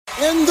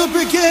In the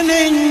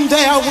beginning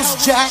there was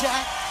Jack,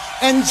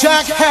 and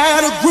Jack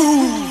had a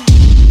groove.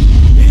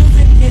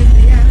 Music is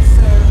the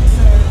answer.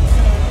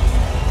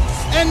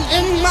 And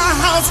in my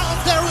house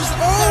there is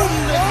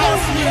only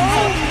house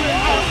music.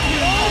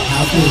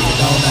 House music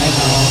all night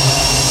long.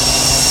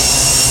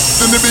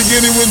 In the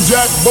beginning when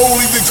Jack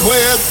boldly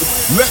declared,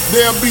 "Let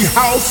there be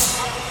house,"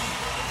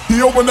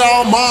 he opened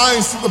our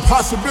minds to the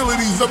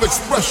possibilities of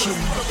expression.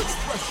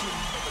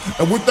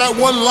 And with that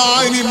one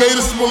line, he made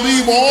us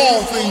believe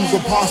all things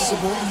are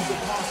possible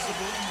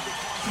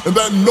and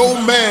that no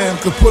man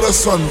could put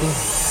us under.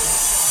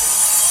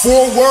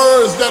 4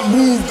 words that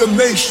moved the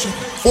nation,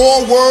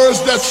 4 words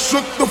that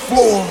shook the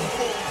floor,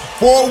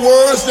 4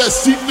 words that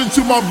seeped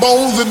into my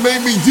bones and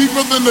made me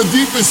deeper than the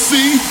deepest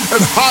sea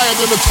and higher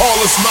than the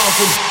tallest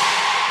mountain.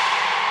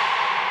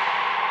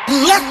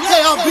 Let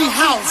there be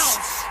house,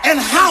 and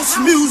house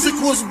music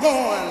was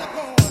born.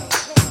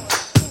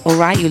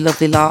 Alright, you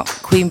lovely lot,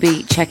 Queen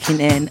Bee checking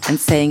in and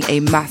saying a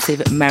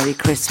massive Merry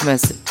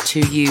Christmas to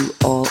you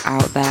all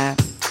out there.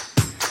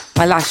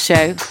 My last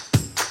show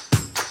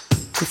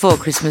before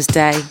Christmas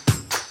Day,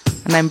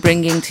 and I'm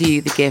bringing to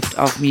you the gift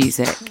of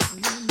music.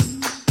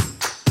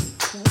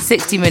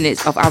 60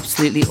 minutes of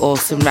absolutely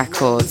awesome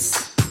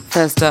records.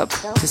 First up,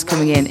 just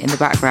coming in the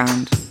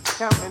background,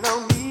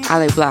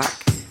 Aloe Black,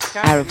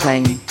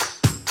 Aeroplane,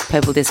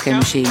 Purple Disco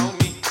Machine,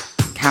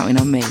 Counting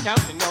on Me.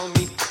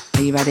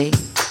 Are you ready?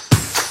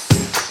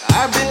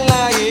 I've been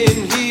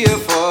lying here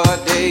for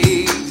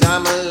days.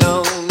 I'm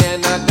alone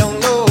and I don't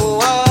know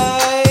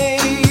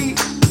why.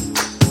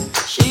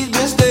 She's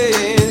been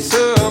staying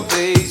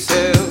someplace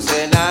else,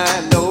 and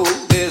I know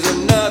there's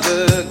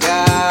another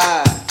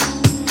guy.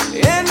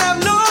 And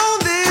I've known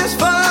this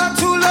for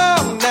too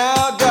long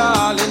now,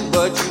 darling,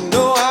 but you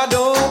know I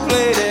don't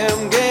play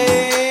them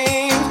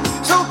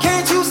games. So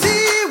can't you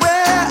see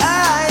where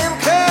I am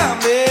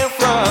coming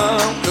from?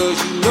 'Cause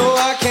you know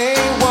I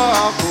can't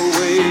walk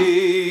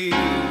away.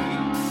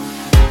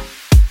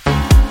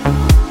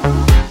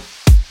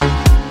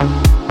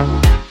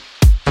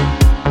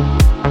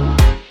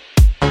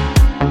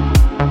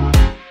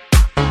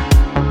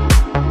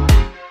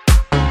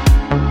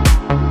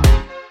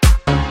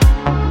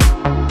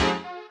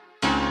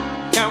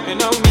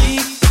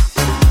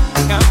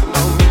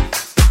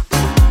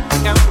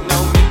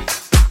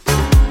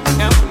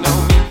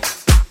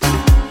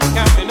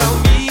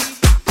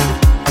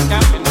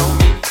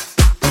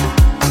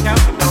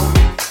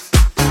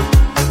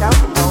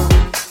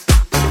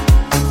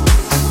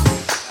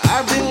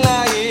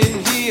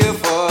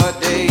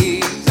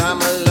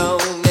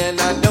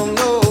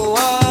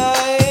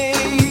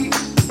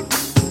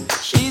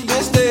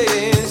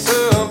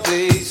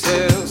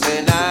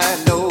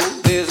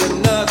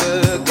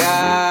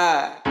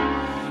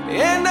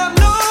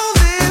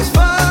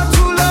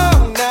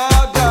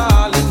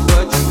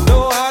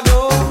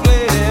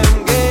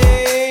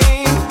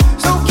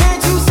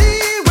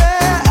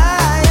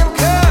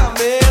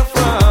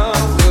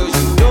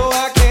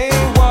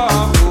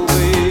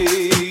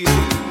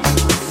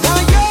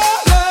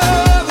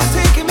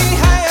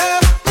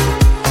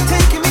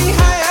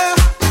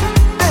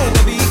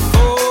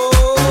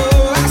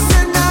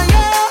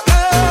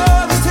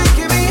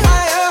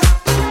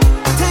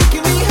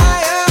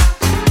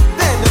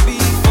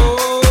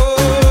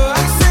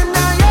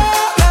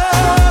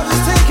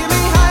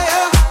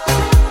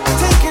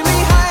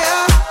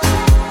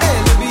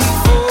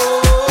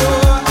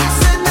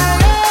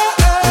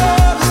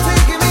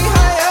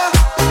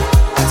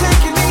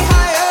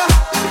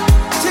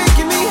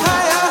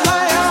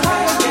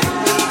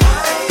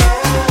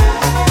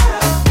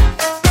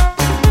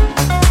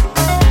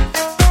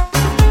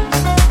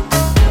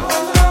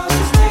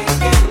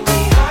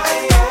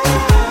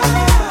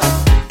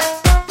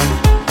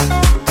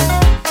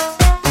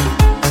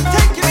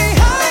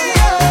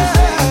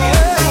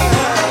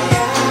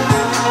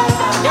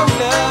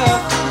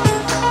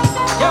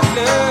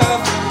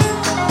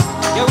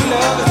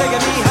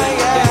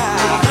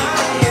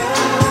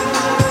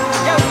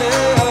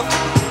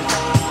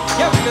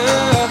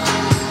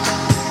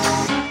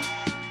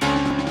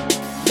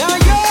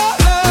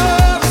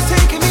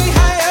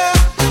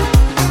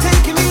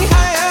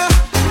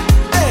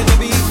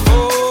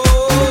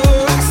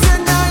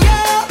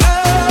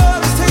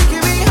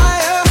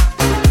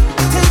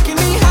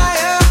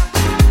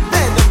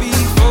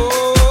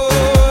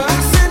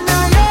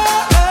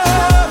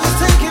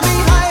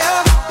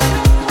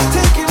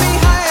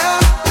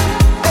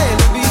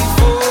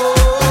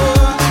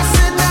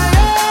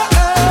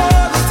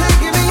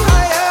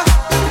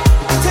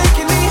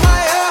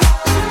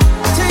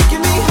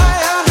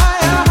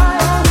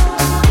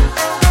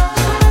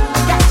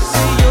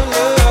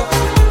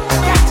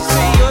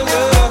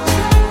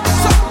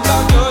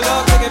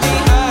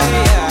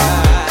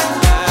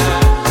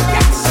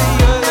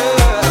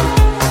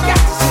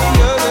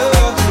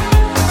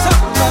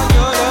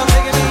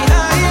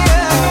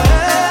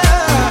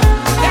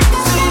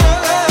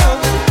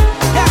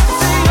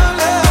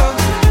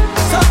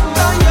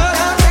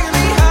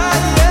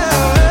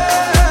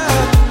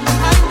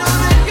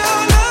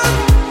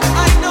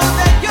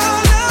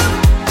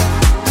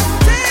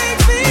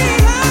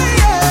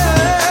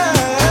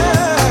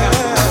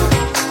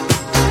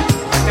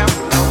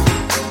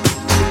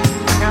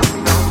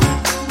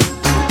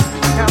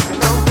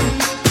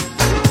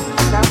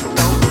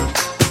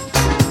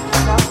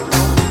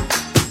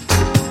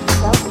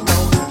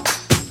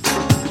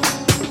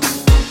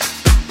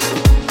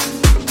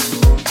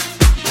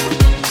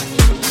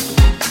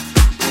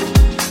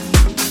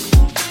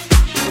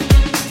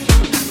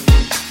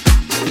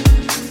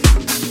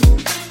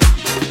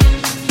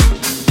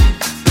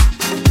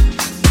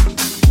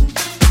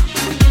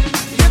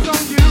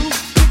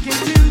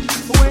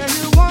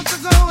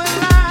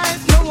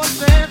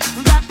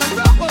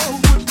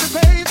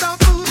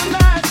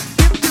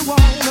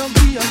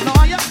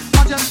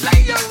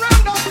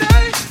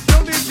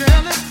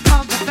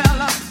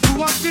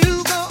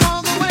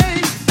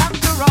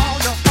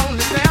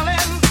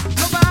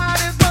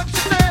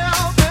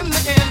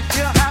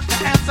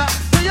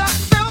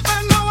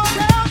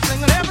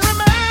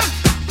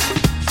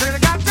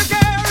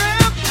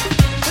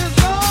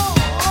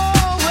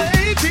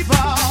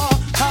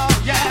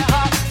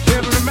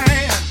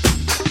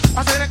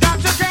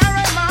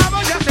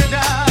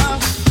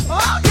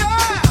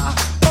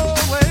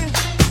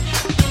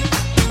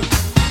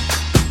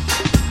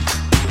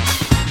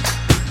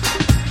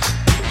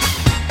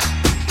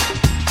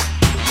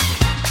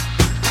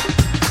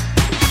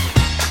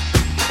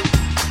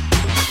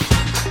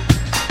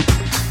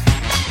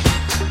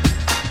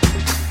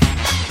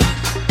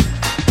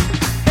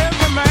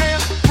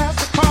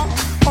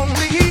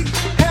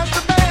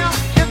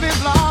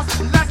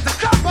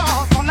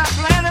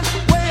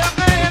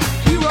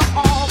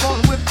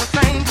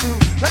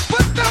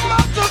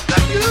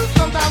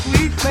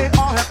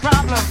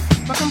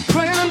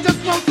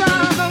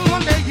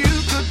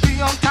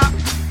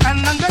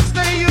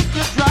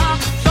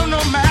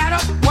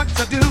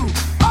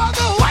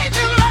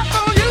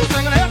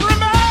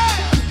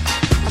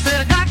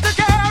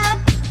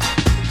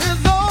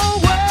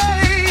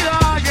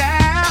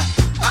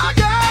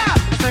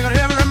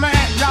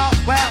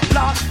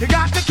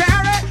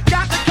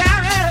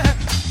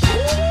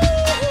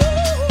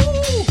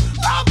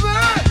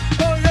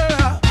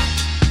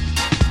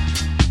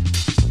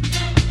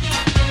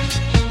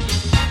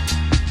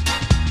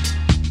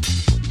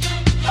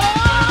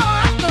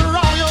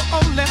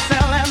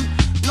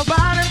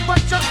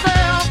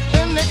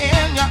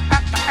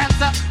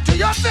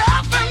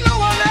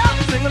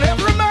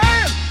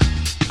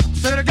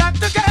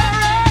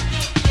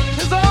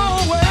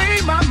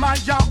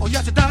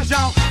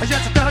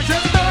 Yes, it does,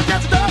 yes, it does,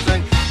 yes, it does.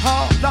 Sing.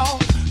 Oh,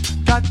 Lord,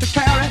 got to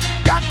carry,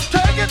 got to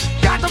take it,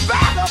 got to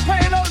bear the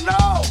pain. Oh,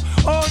 no,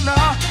 oh, no.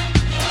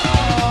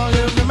 Oh,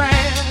 every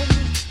man,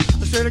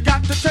 I said, I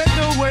got to take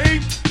the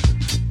weight,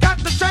 got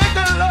to take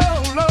the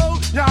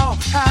load, y'all.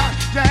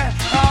 Yeah,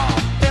 oh,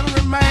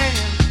 every man,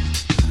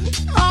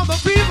 all the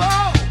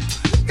people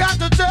got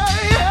to take.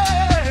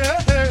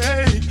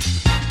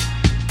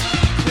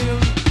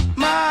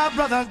 My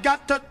brother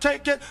got to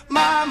take it,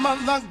 my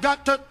mother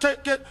got to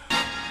take it.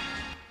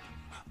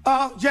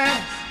 Oh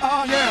yeah,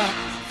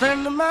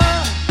 friend of mine.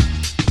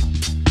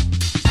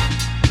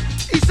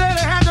 He said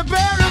he had to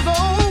bear his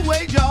own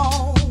weight,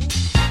 y'all.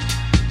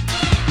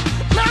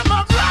 Now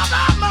my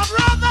brother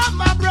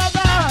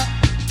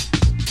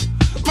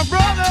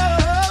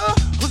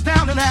was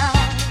down and out.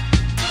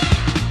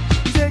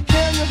 He said,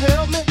 can you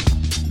help me?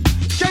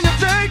 Can you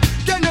take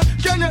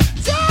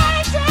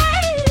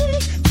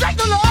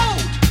the load?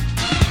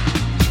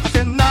 I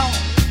said, no.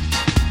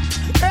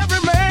 Every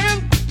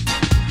man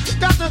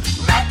got to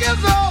make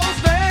his own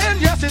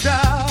stand. Yes, he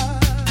does.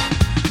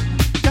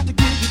 Got to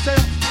give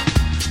yourself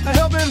a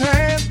helping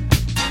hand.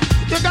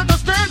 You got to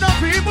stand up,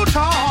 people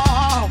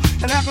tall,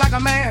 and act like a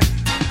man.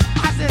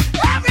 I said,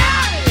 everybody.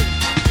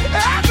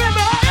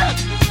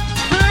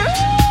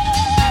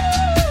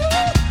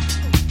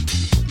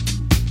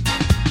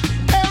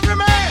 Every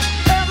man,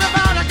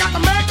 everybody got to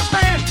make a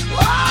stand.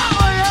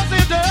 Oh, yes,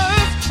 he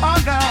does. Oh,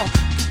 no.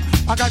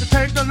 I got to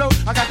take the load.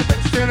 I got to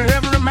stand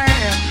every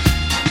man,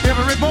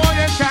 every boy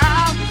and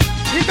child.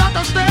 He got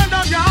to stand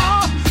up,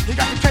 y'all. He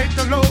got to take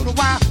the load a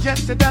while.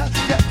 Yes, he does.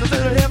 Yes,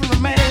 every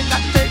man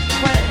got to take the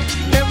plan.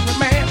 Every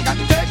man got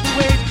to take the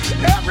weight.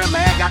 Every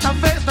man got to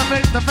face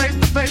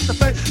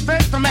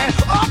the man.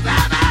 Oh,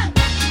 baby.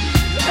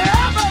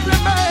 Every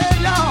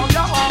man, y'all.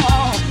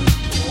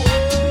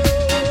 Ooh.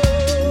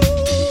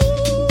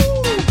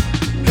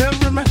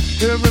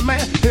 Every man,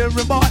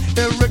 every boy,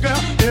 every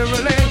girl,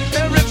 every lady,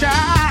 every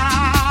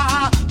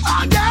child.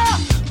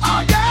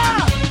 Oh,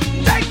 yeah.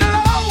 Take the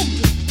load.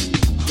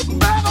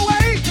 Bear the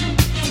weight.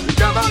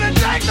 You're gonna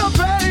take the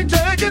pain.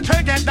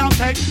 Take it, don't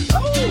take.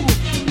 Ooh.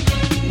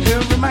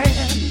 Every man.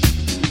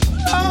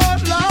 Oh,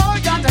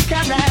 Lord, got to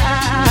carry.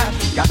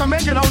 Got to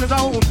make it on his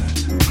own.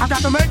 I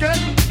got to make it.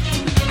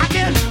 I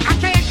can't.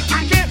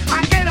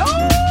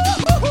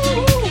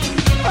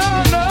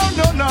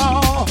 Oh, no.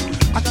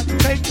 I got to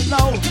take the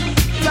load.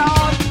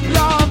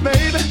 Lord,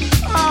 baby.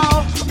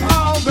 Oh,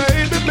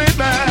 baby.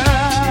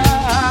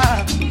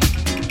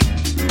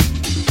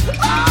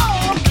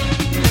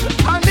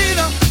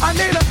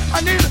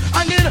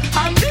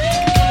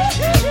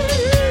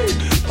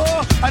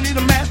 Oh, I need a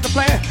master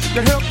plan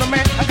to help the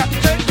man. I got to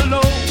take the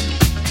load.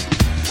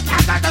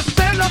 I got to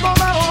stand up on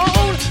my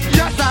own.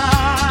 Yes,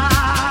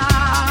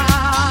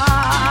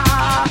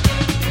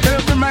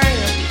 every man,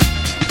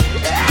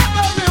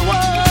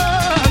 everyone.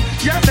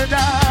 Yes, it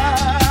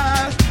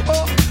does.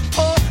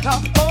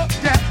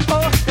 Yeah.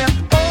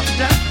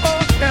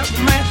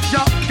 Every man,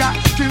 y'all got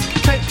to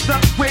take the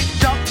weight.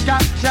 Y'all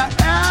got to.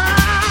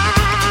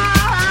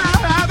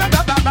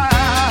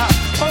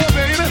 Oh,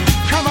 baby,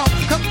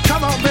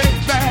 come on, baby.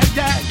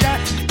 Yeah.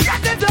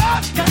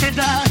 Yes, it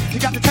does. You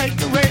got to take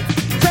the weight.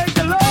 Take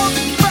the load,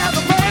 bear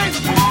the pain.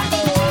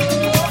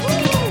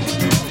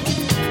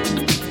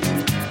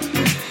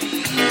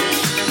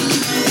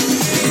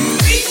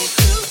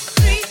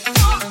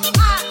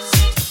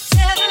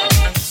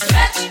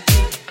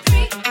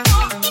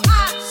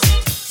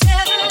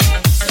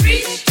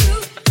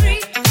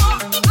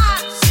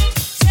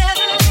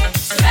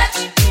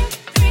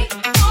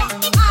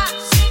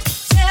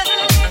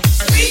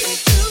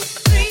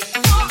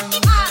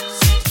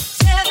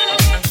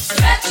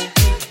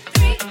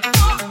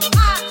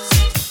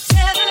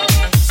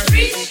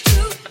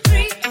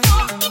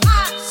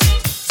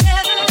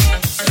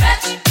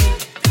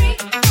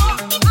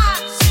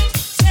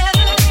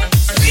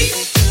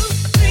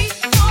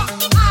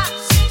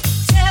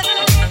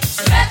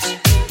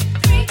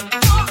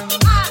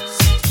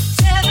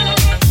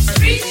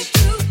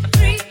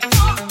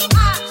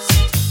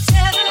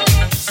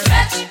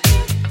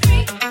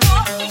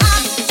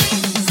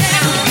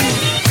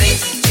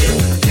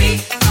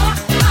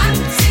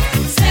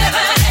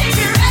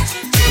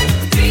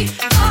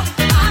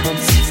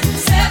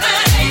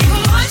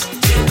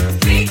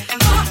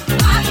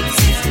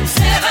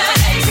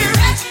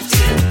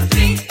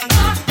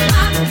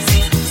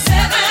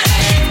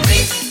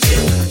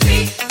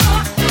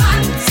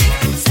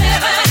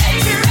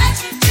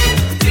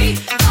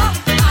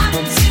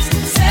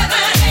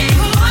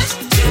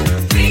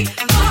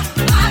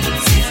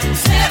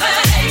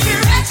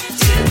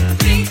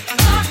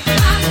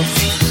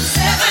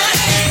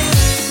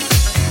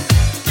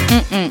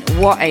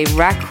 What a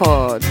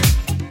record.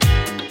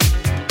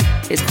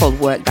 It's called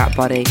Work That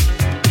Body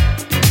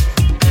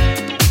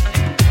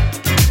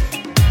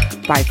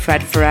by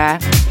Fred Ferrer,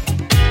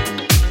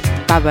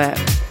 Baba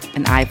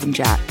and Ivan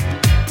Jack.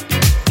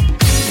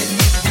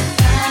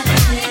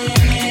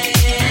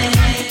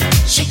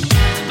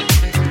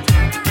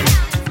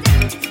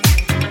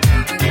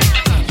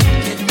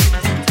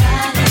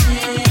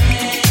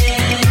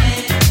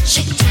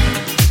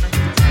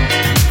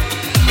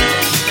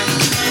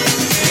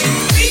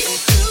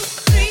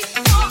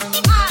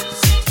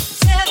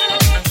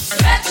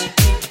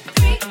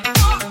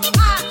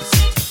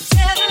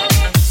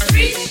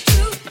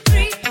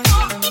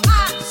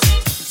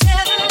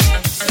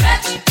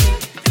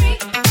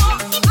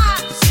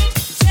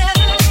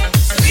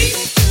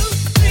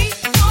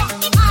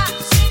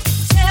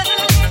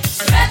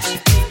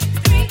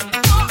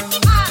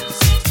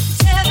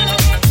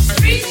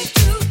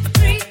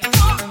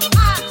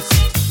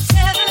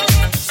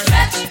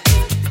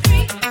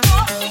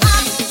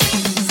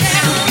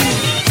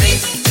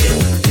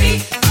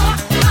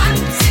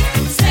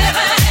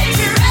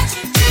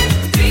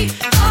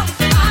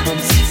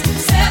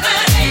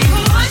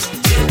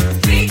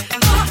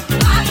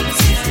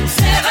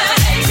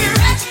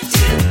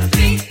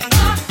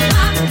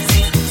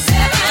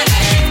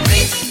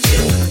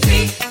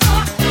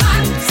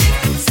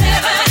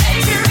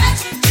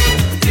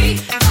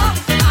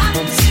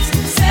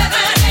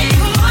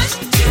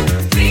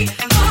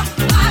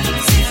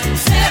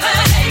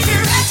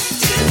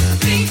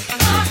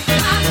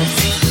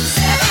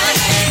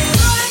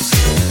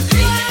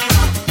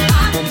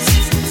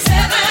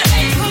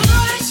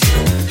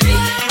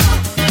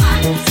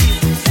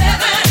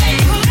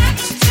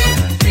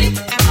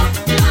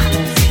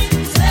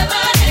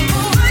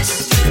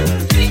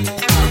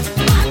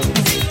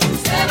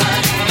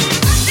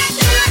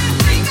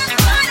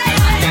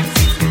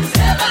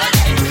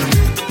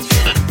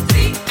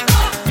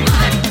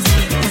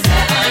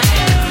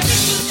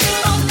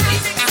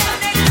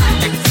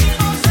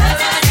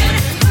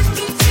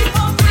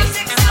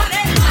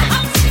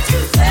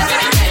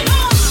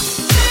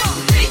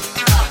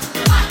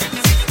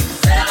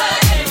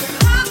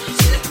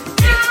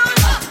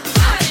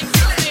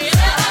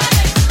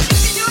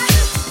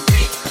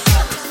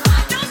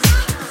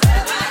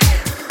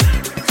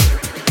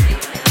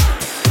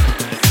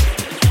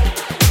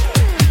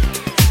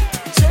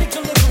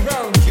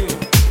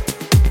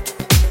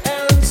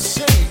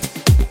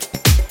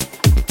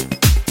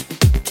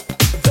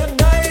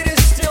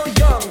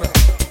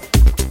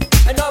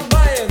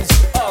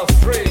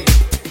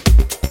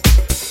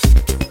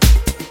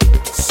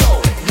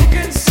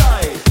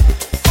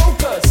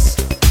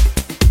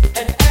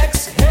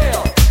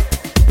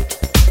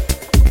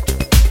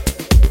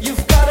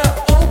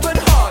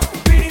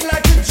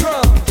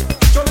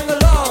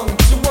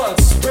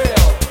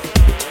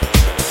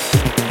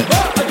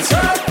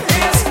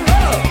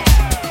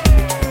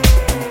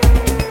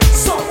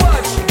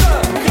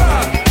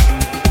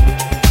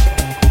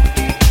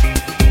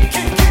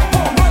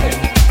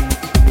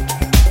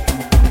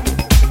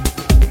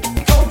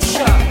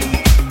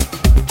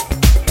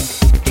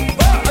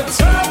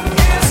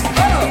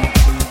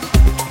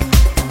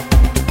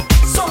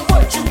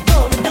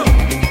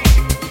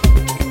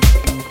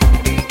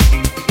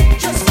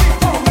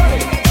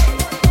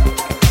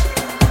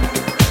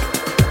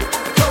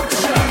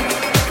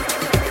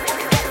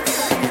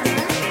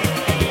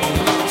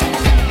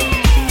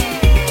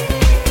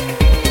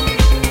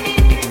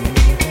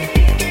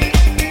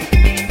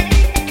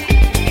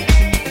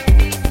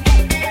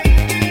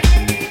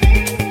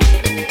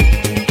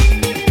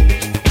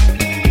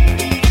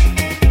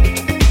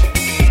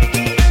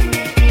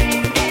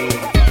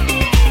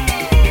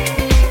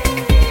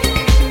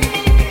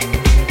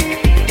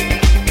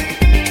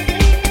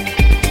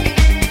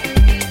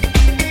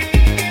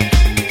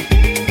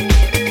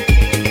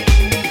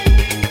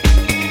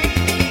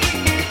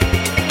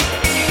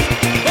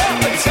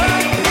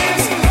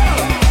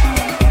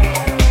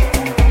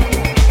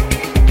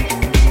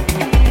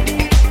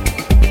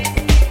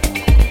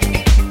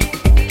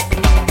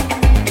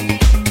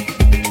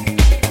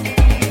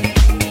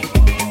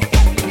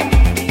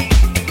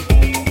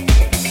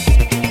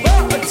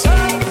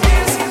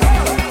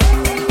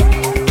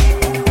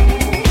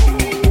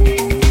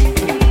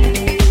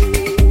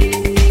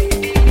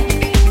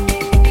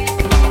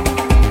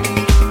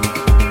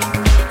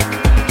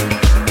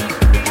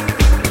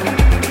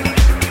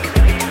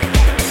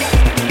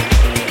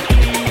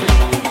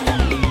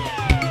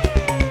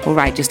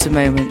 Alright, just a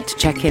moment to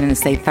check in and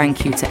say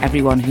thank you to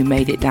everyone who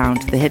made it down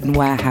to the Hidden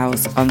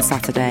Warehouse on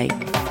Saturday.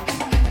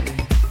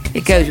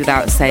 It goes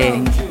without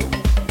saying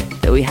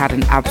that we had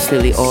an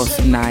absolutely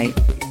awesome night.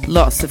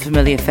 Lots of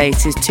familiar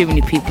faces, too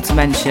many people to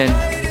mention.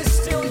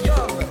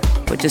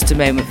 But just a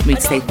moment for me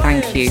to say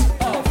thank you,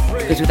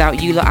 because without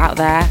you lot out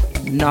there,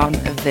 none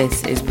of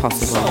this is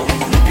possible.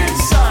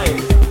 Inside,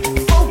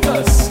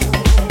 focus.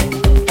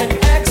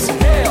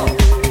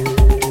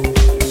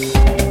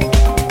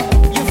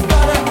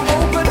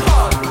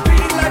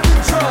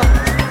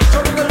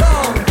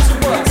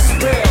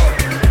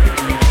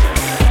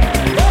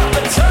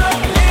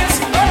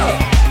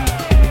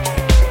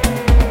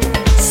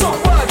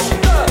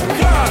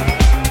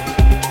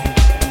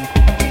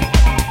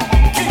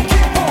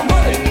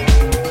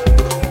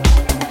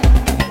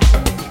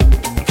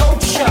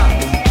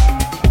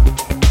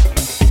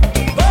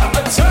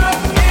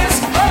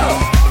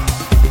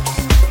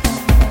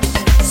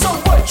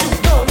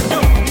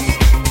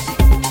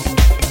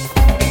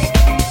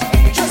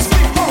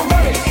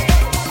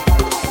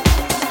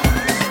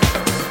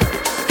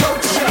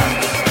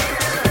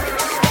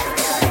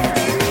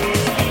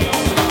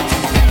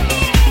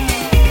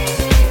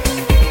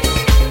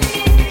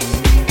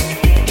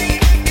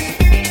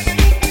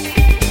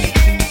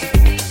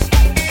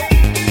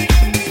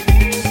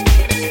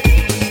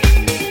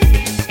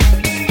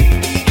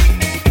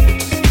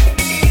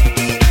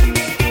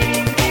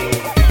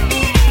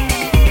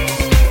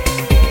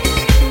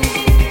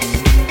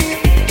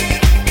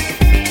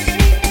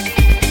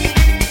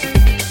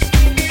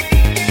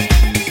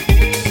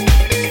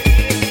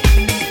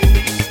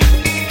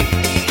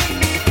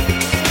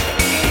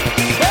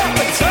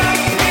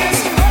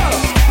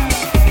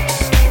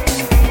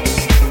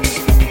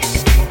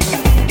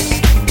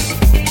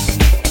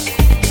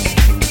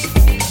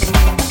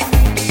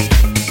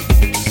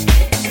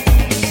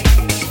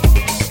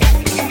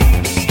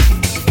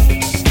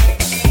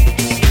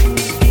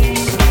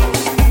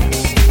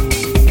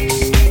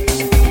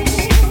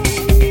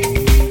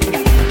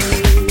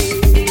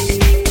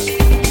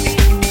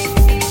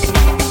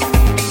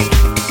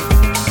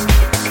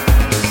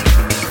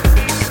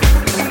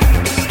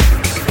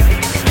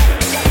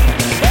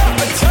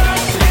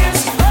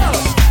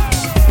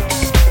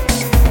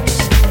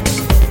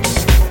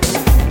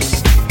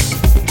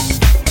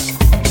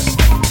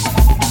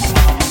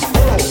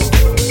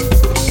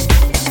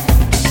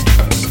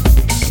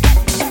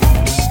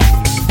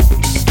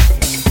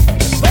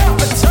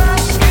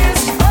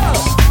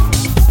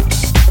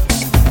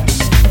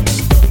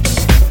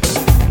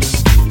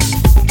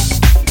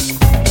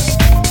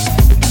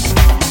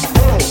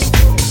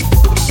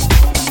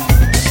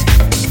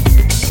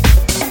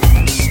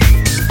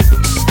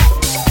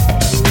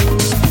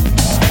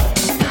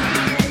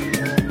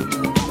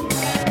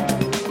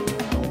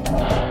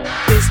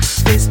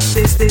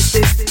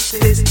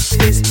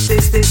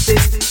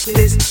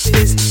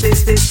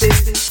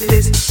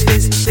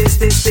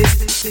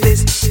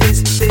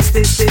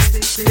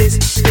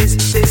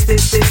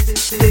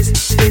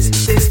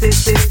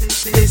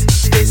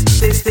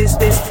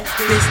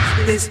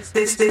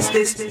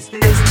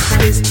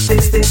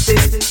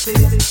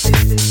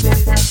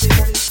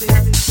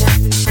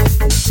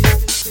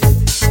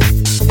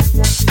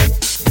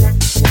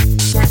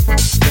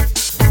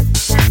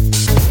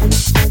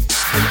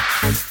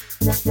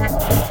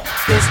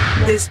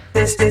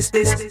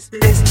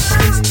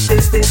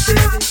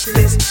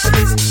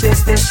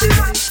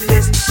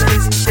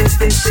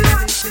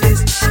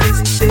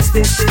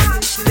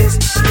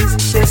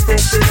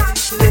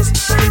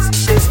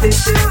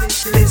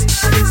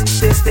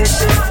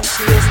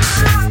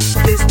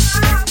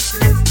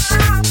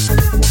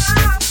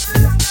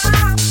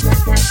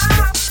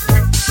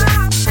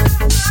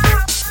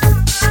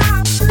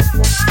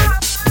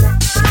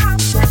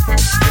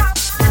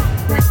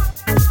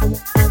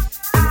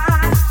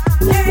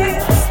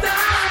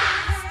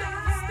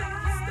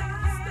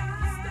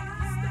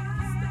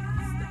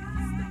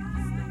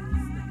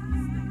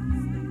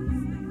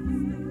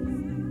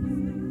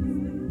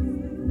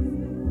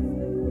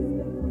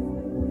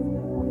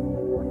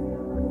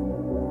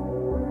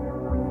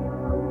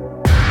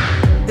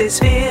 This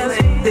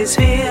feeling, this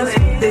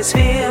feeling, this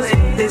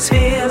feeling, this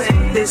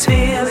feeling, this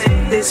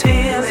feeling, this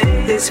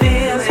feeling, this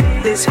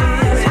feeling, this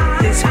feeling,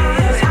 this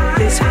feeling,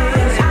 this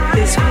feeling,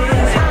 this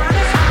feeling.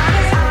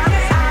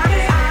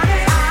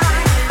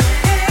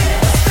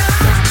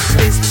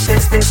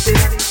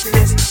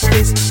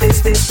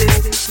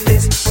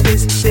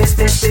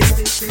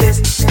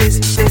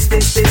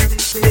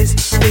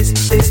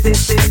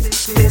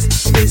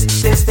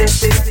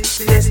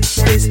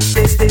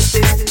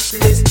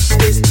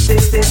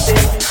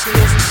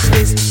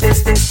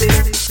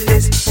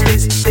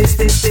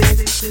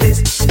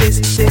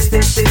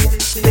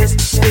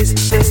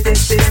 This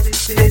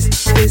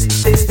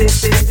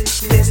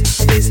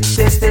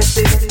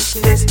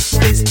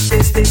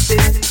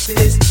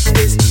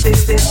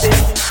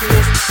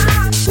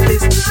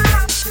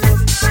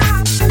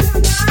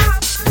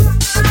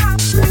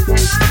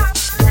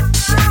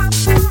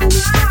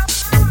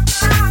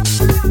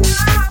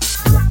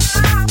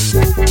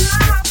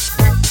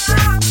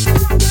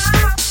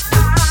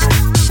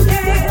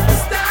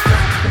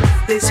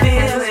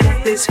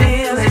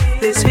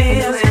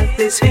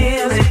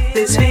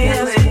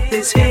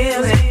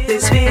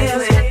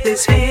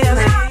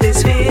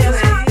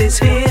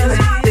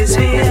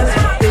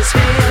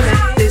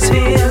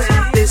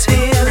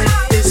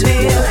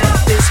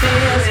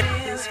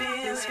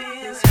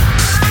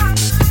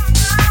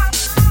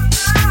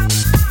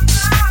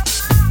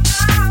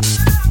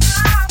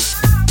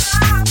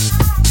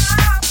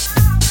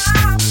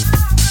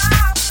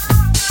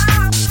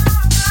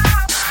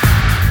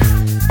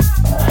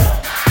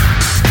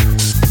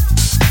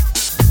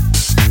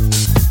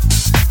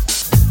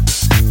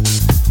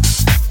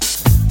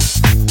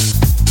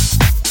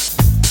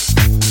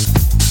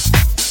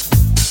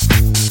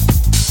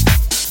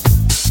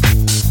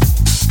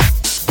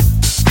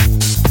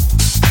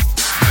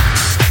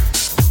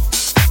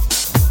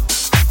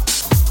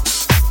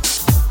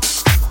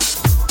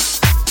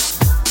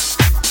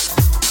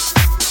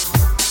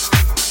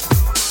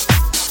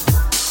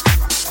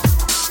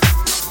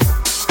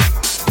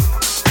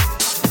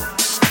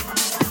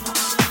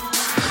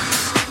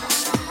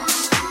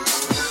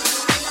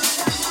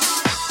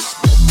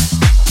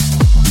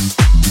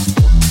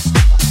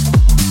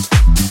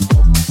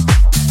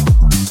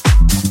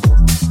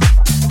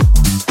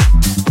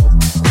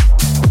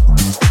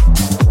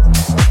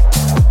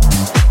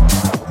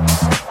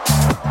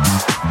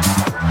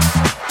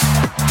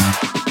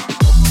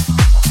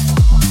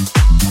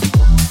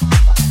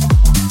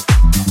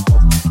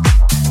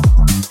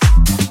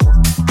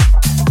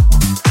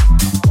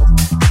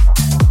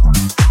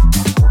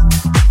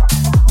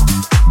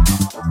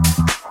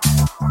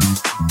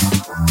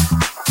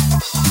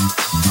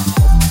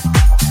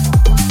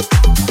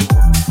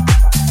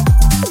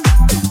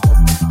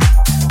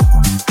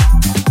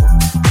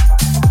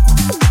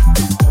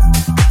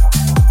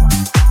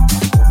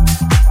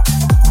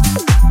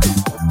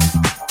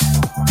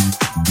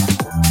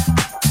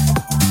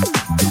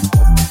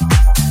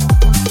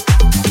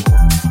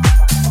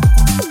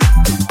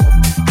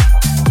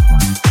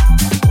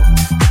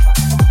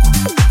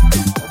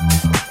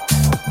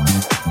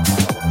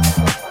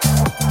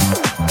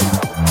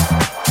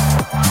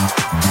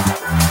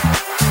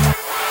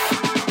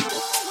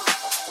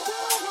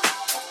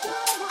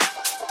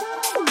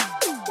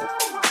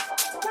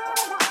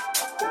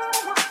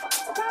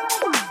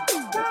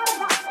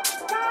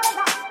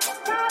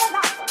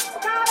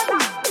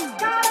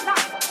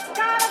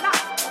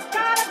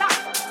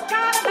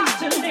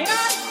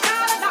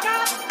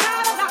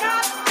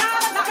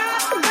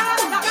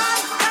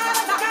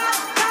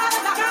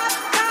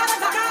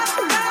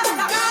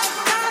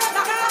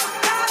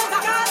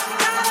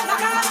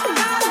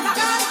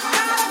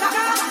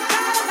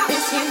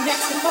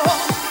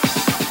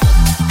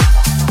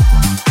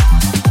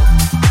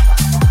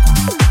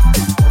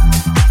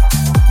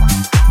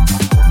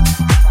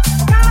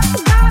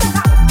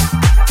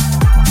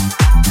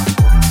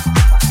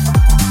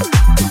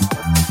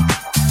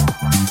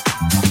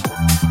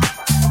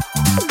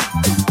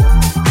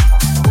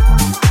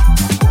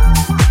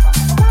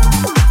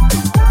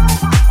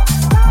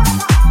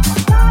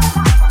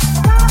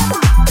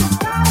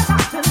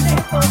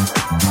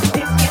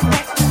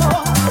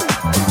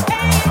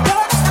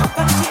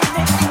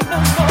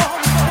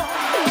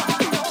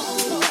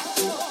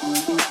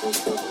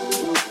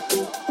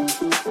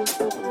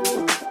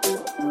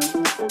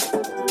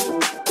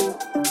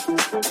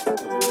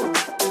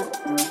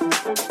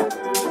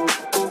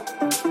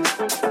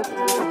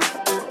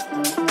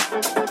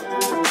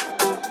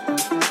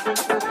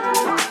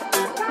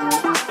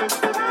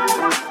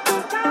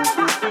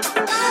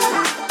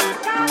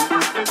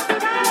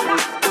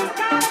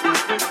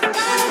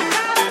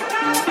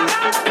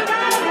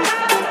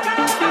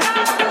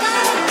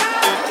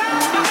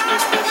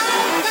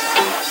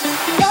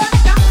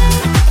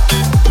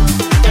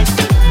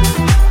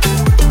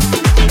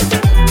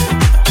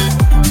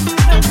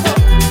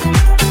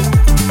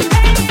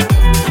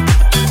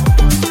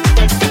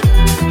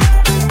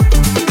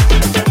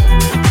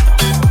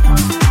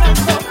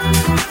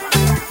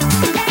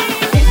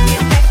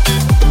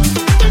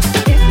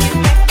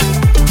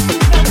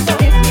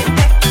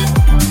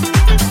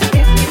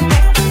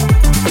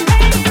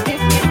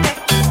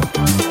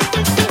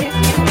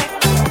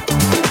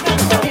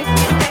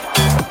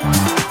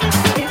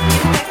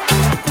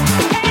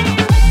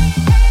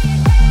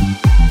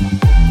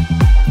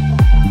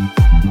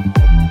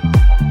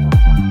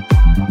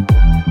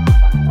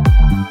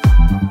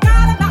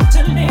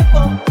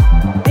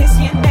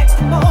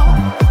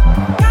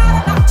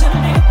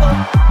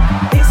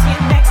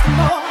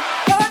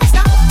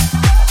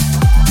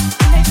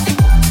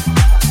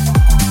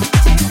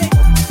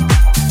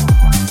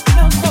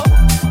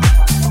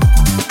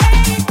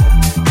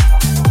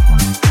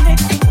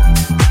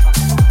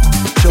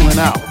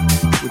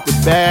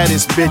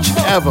baddest bitch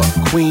ever,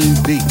 Queen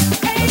B.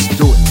 Let's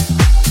do it.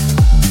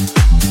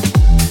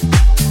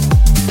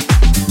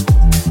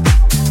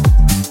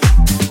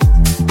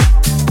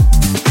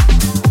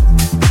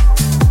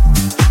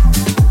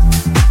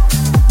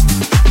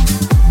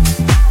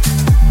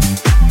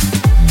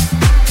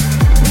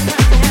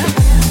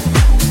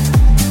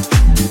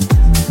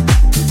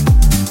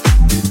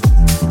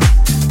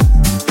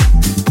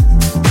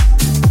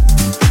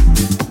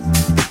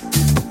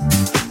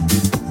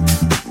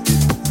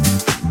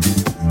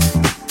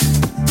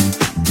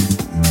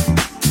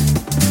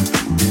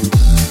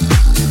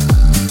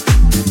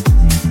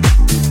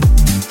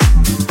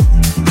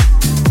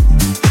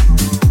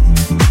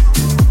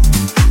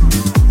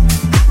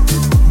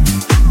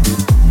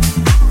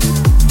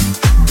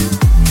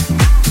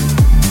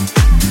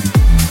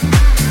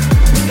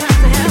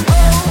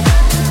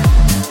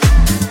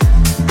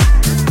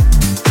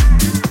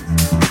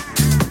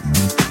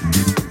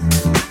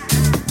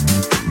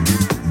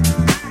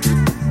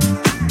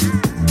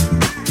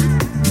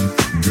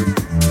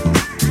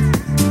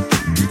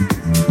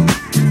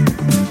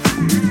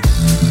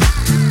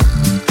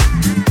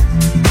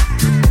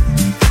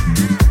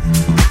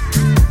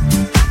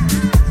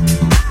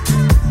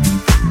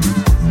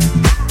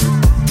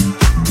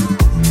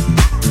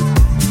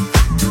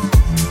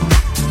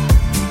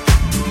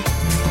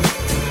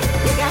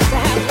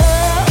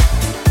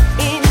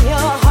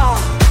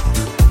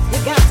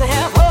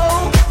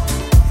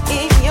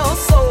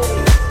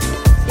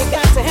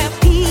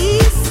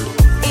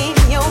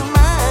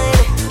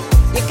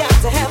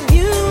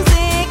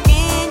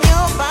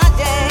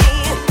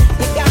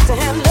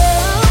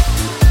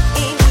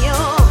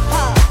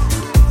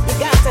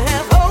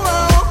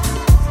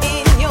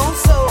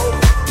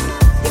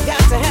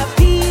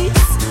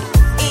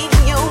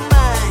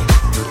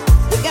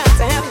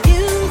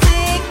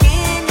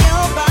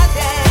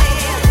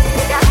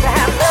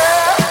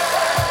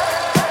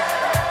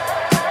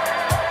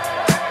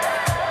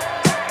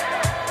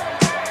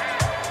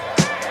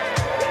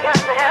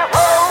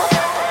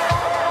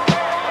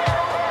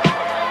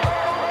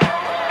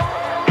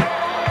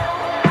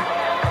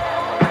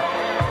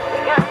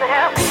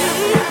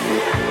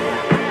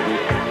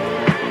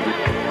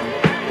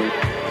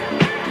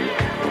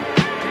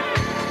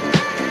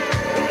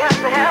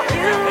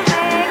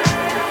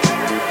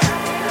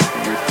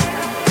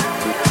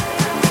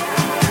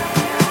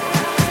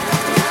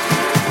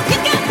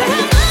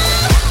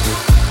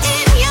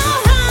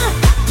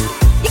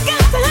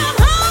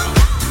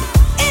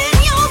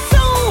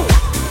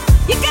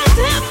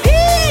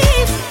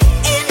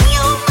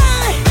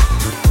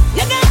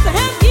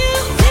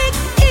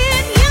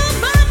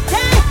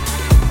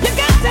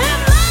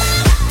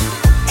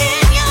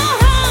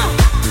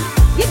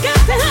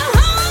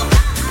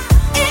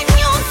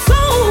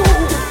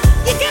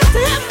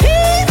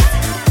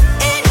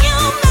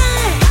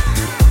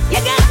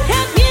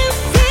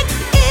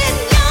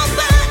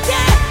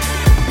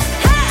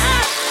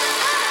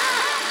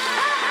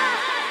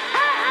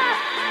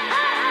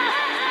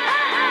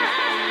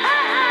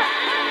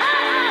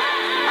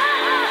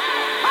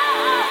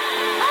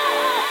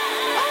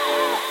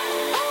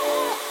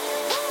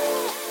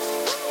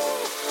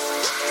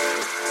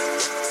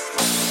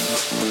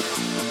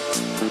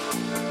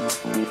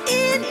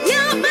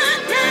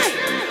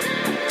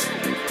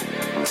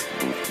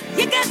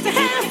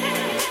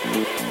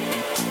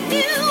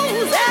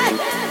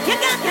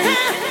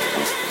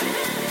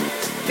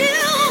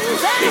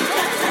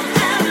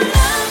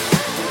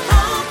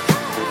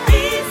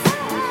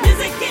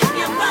 Music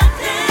in your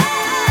body.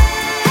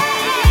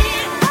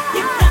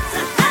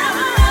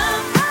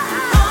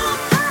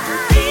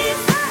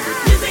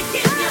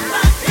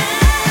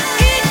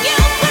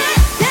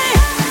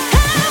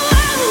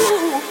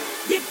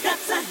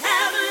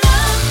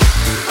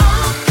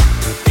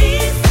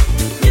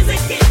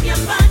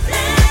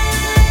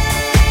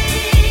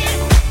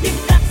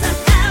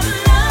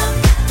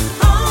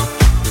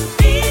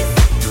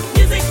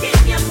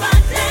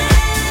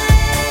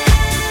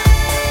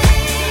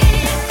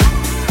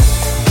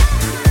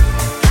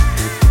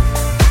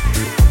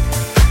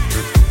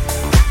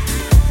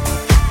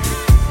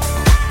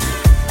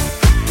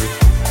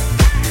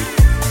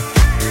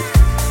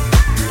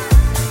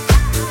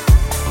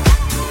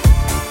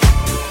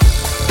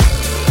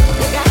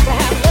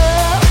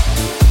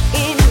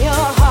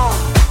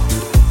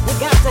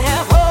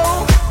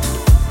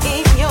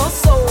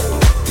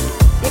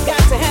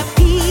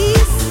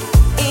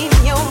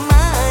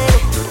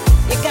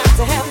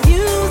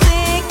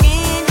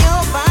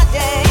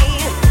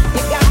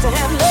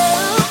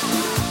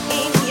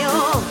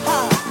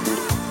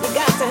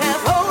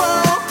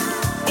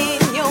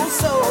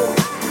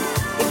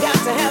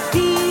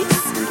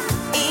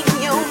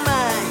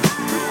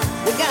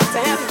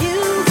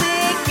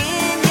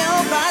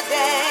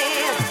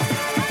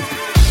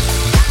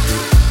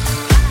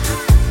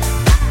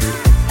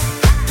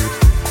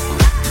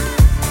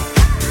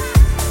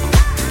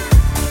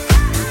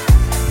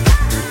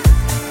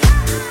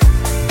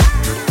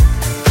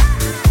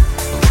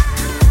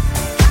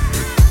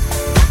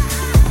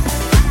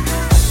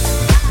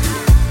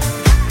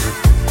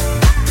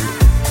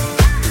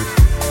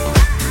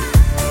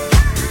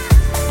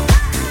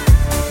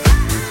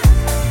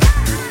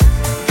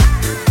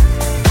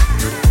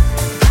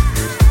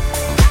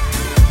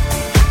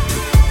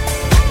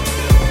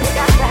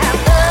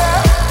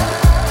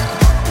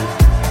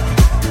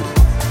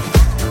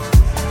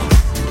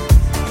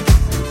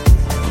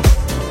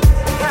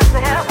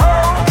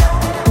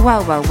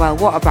 Well,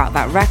 what about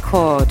that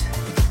record?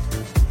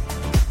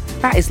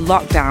 That is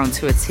lockdown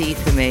to a T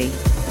for me.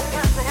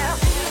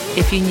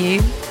 If you're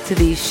new to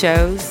these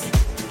shows,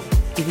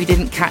 if you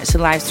didn't catch the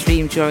live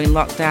stream during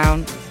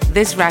lockdown,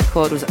 this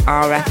record was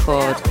our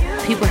record.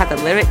 People had the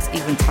lyrics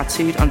even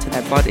tattooed onto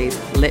their bodies,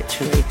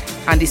 literally.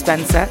 Andy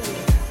Spencer,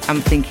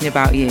 I'm thinking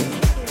about you.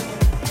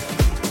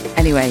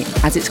 Anyway,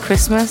 as it's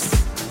Christmas,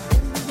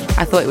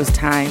 I thought it was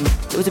time,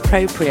 it was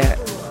appropriate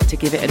to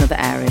give it another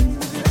airing.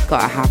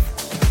 Gotta have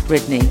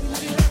Britney,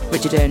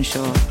 Richard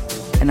Earnshaw,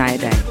 Anaya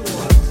Day.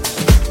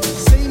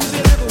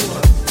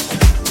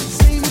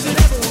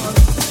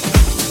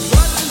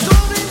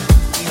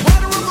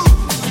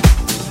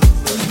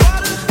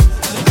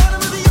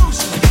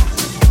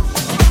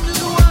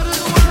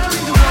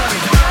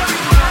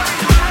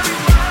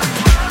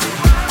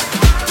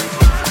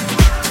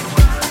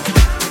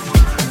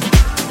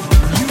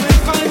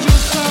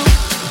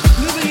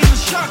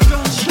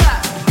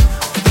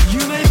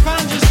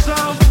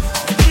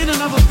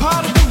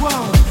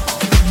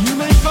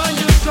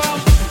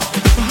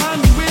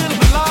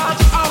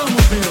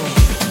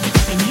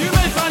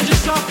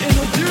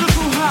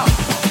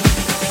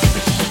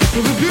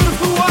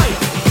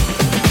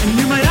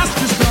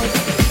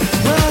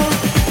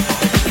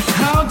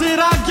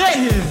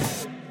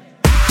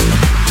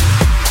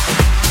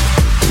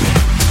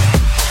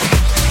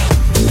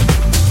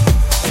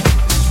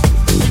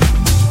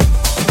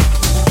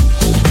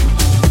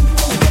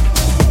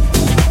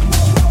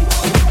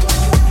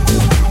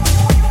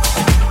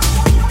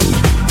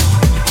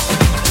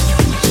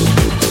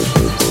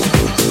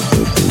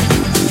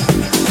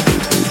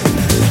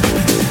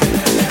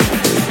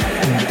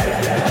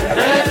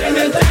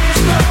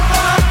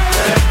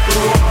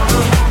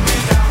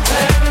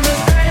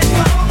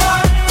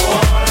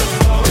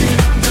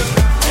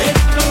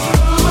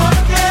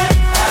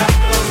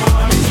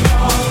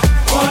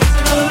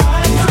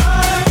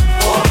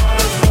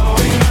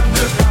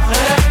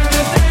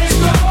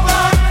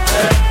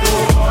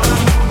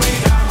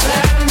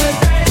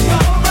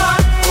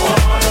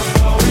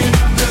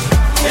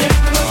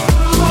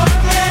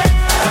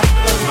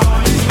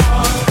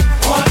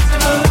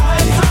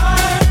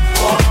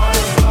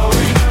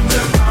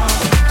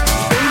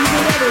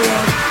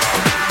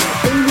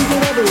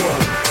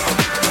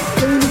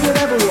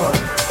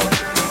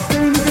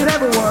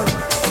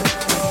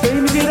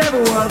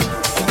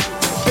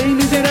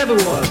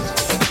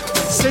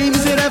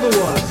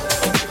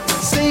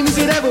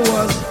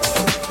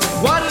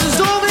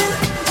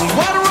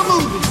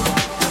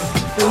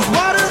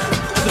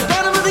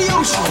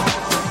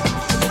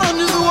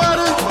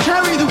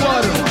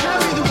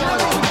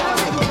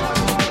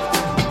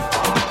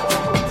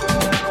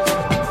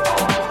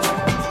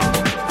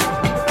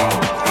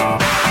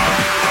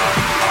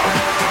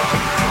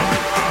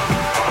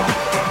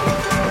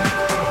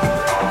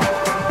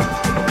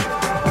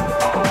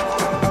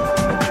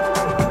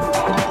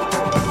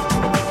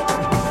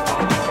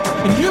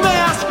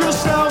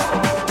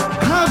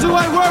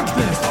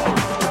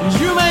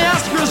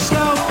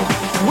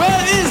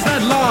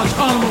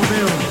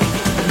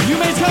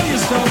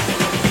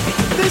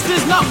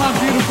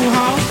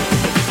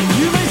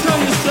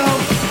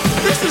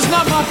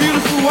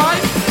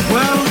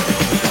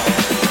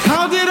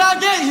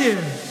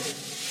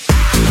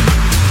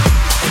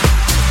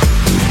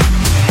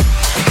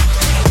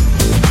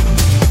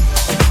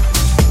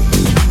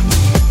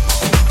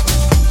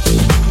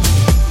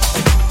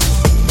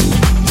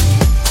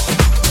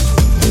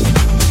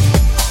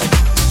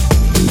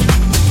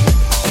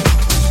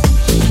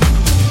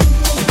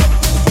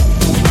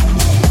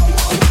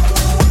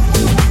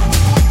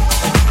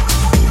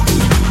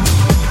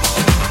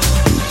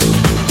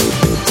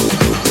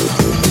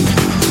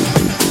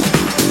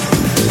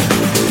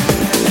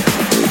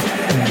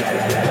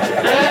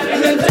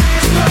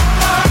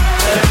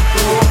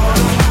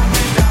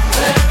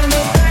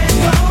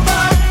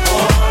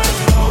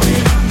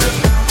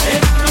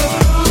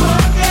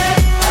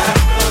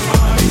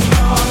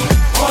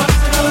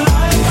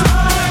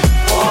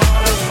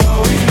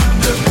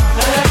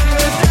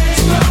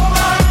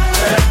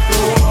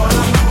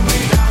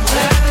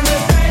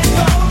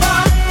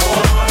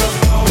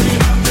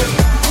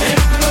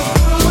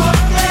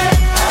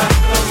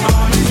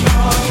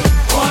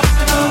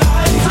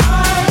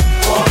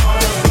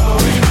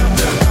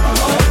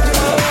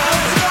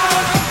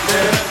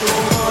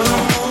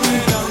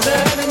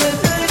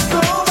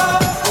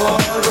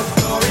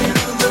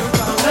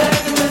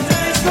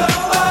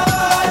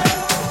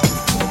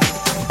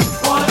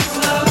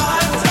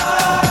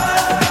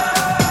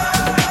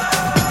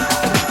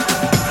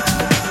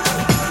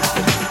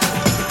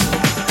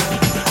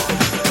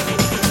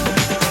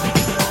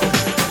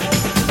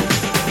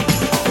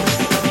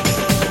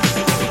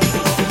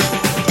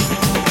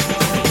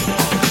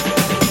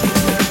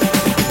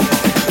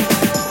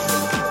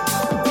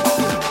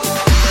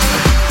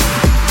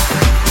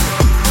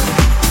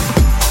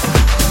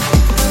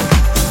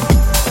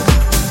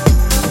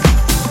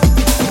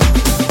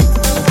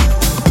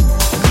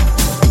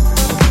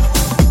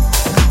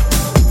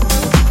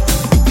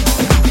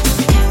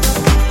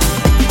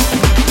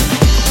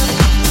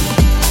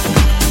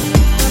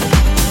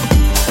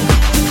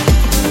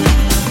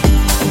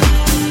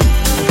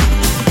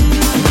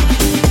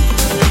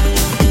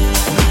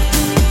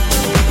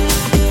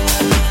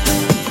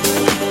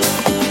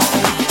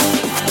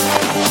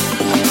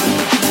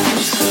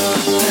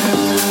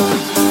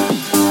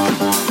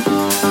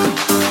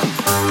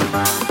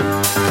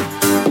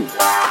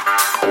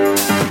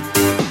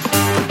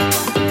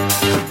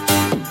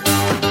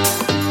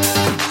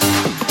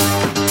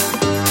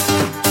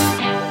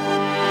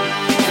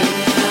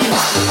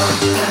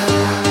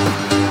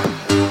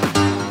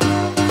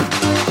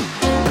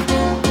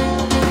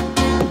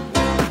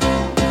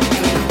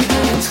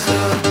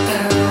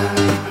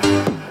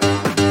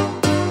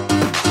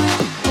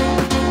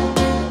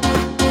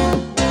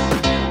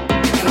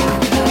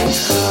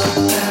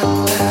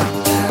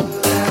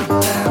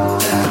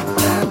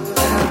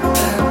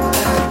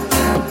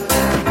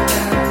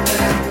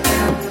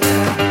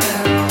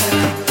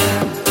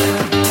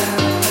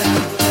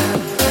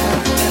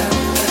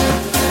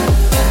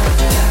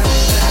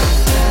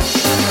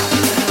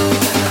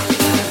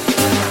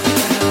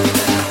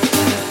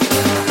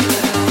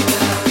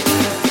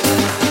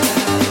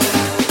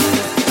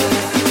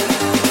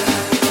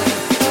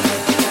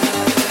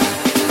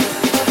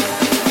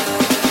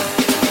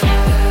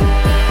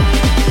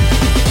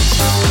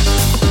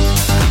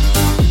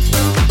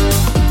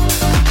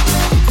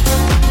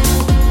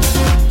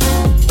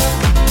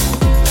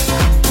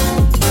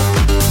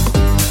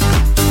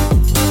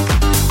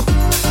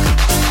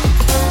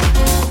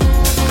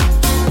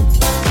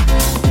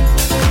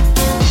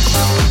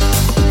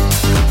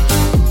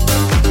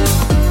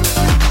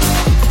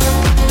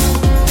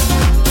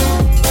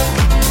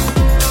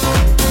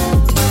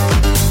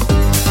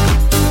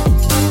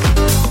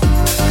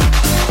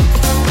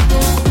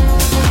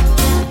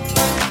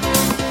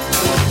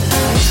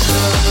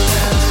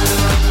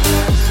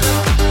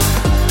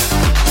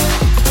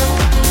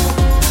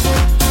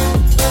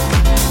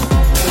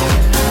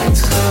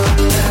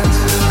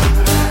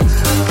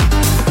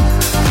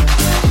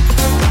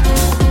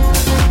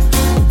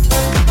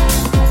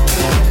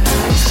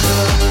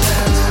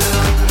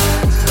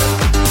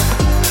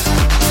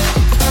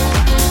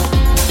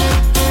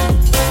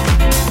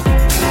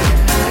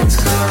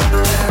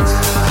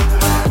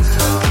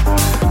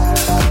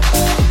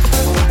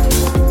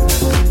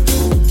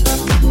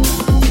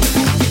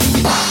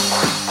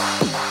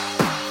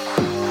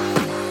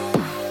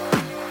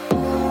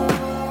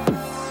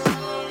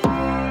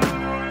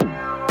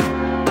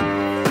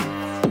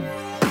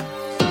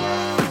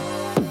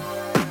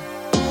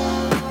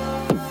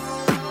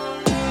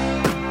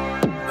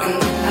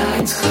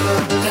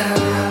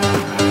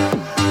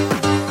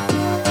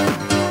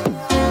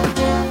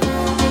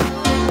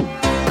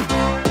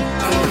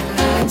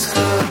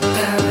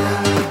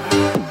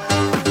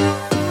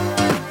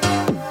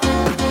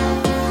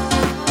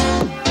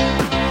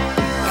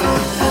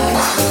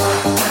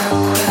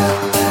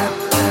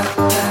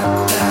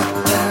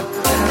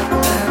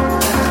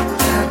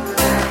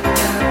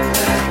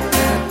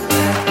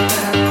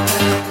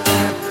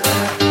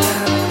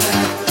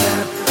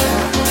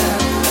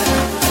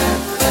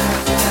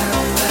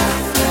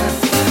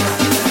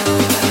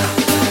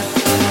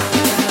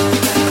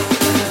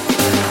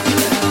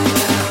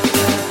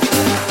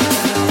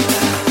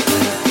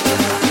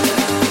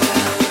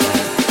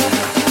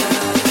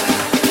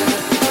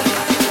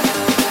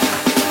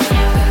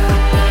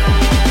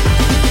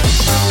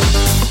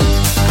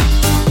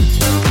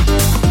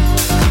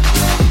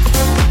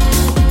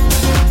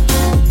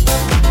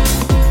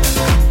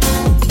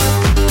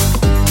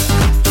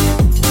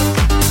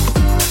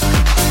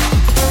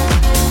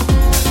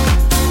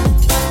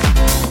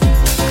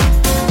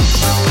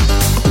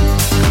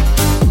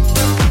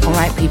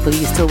 people,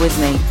 are you still with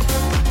me?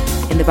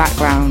 In the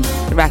background,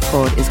 the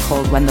record is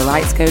called When the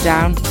Lights Go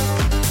Down,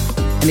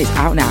 and it's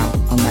out now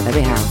on Let There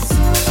Be House.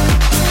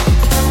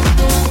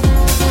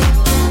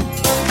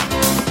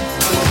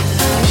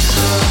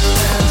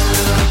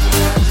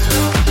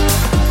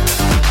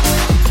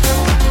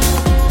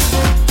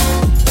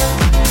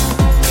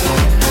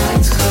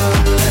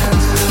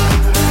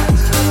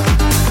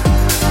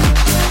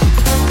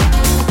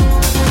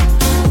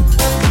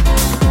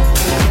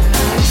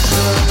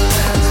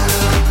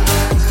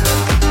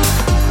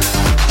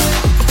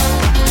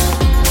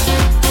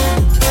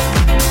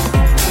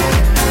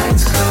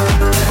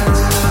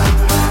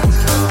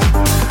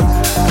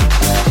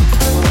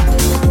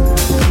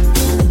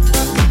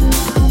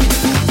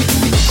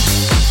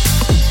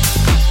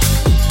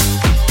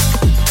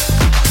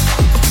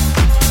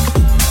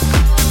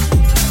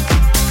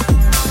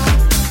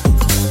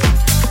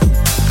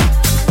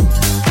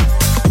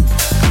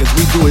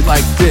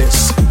 Like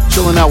this,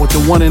 chilling out with the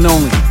one and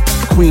only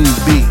Queen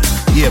B.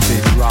 Yeah,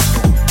 baby, rock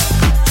on.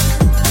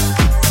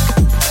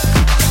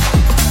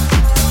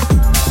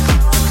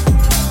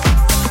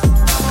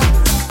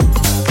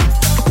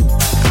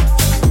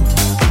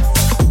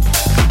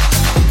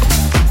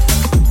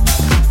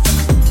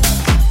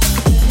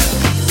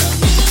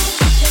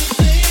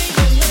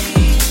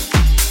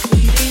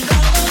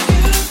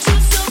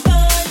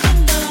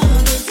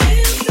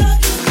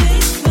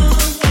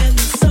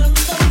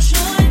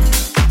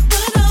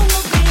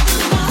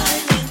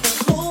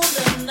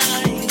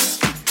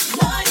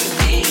 Why you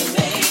need me?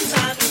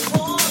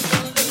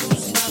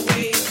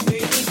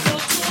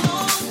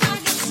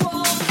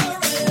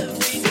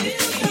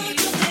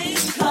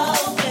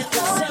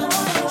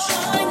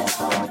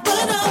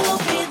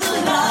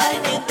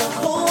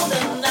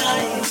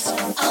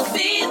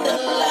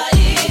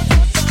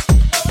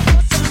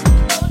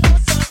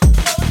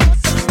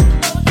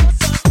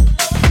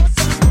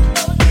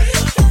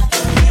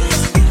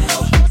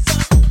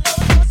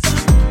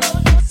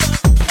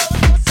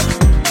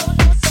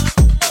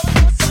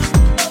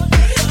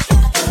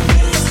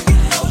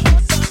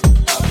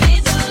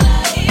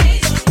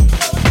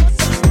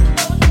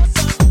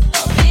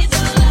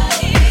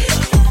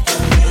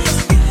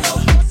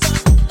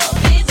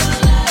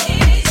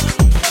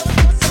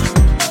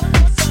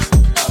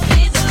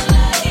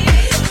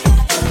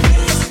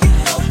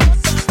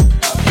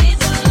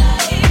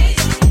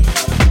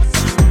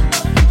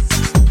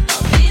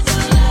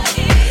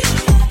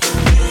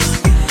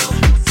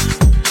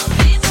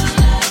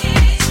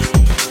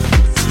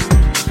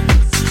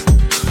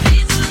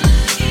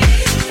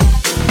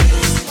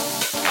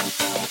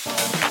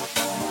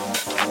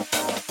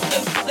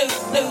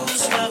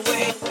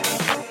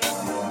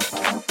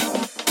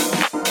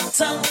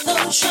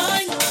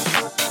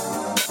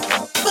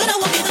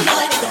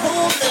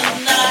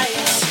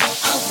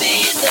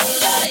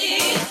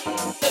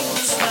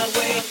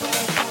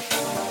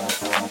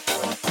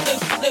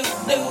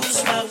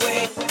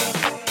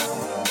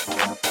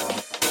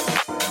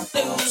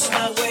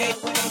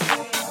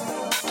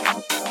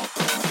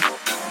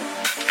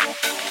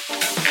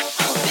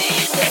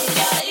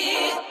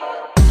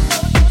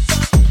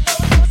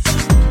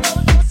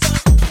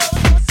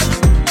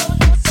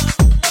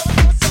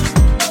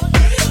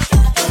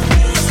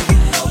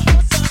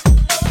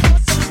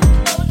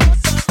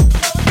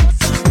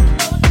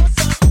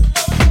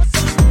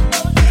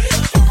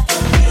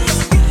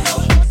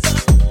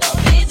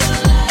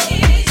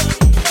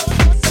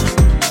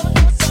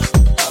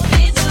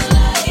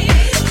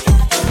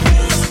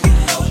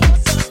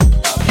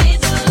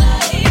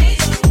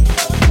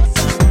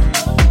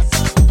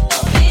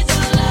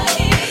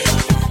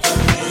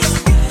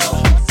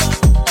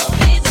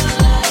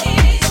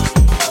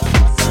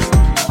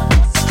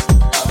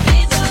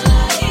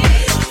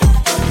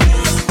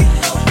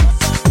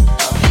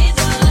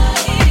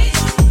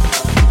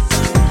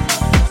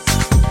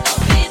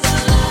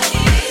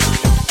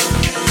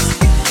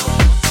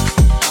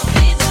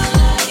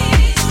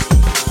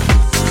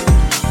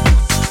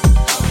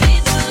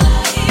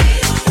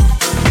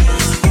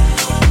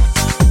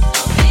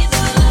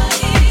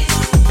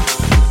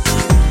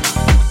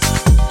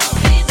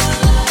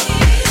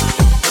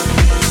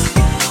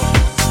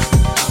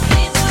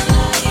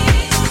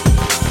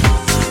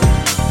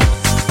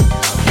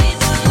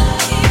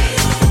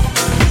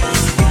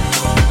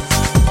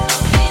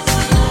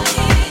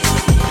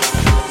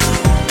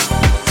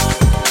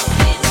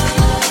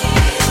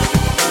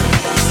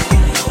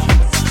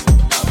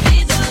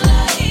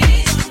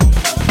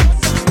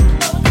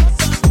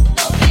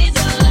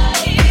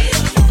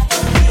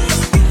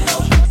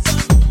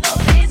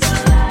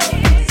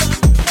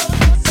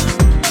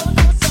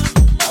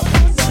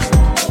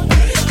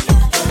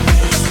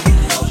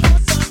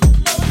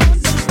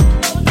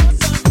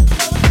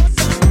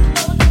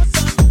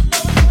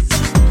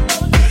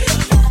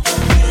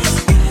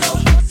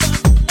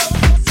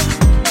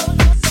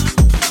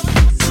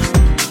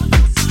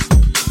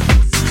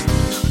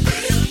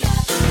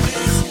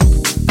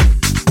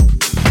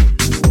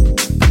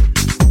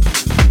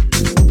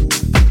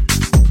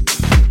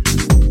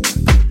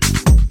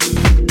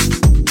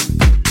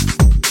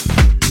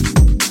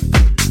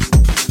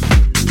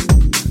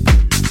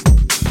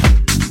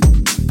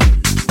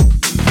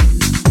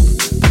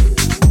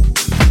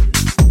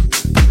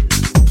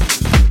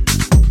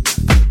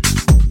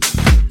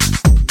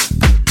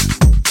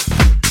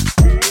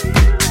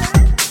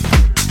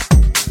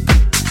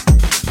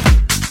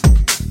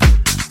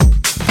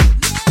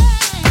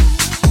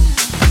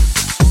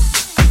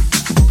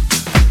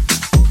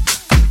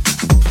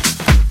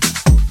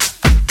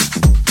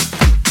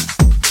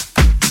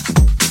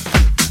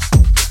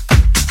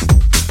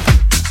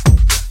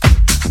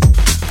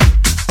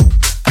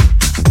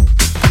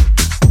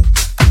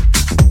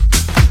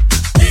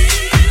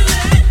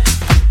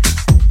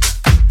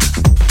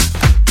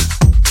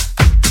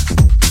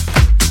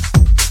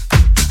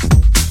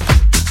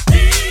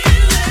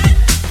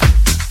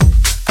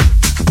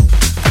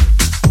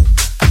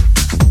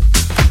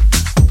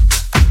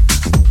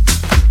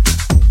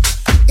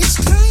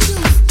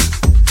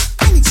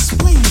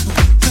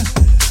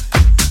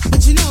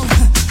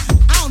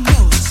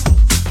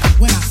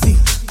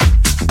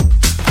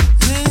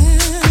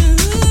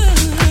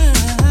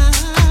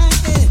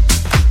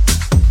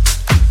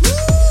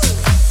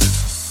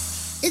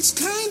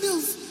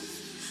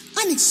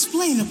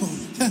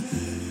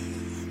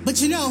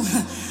 But you know,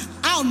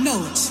 I'll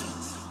know it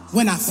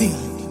when I feel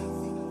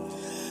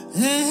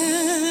it.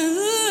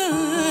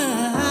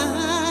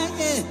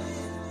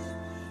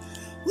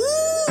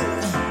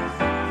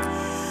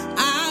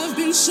 I've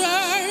been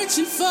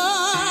searching for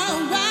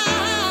a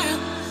while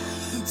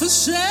for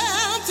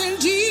something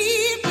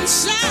deep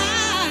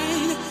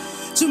inside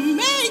to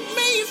make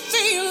me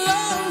feel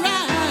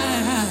alright.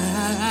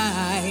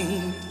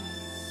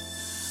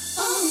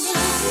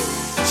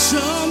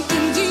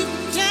 Something deep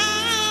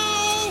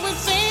down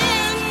within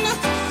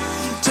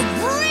to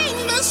bring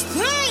this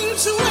pain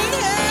to an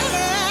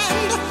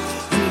end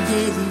and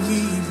give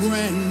me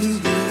brand new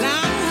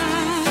life.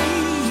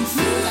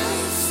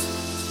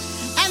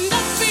 And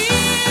I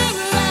feel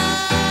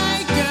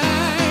like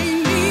I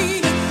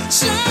need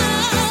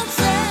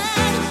something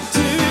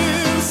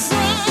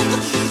different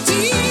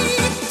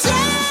deep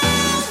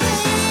down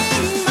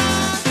in my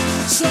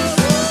soul.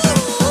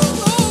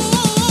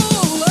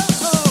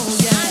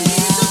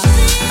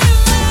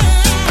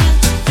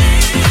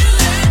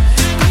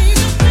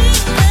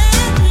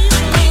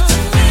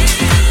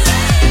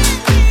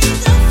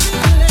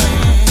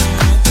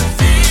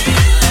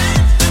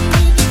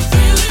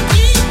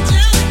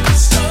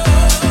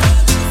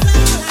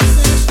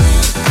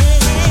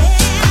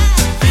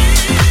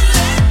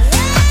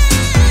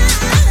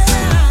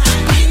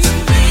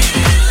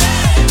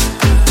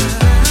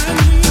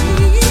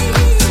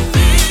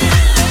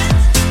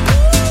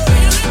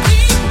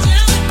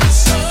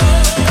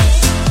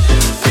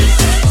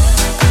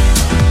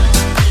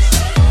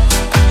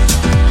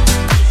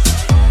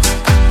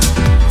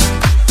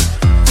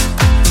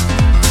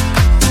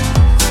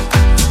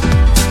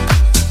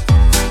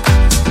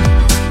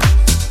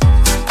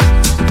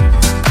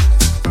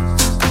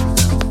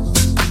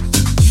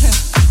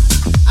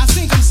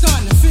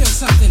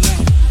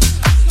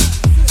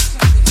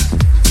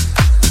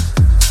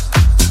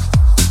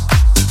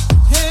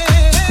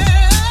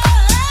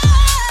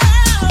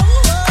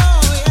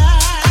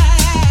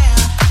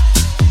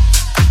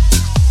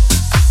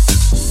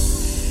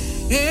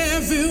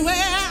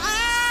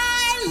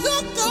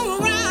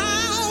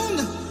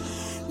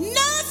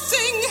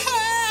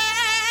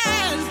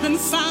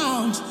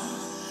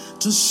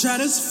 To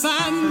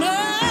satisfy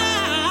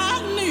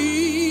my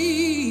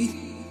need.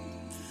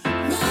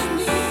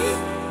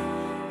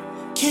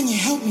 Can you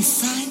help me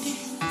find it?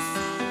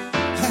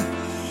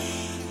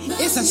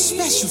 It's a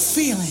special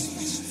feeling.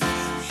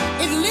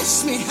 It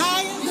lifts me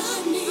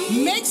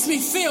higher, makes me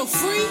feel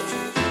free,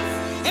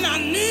 and I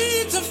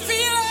need to feel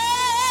it.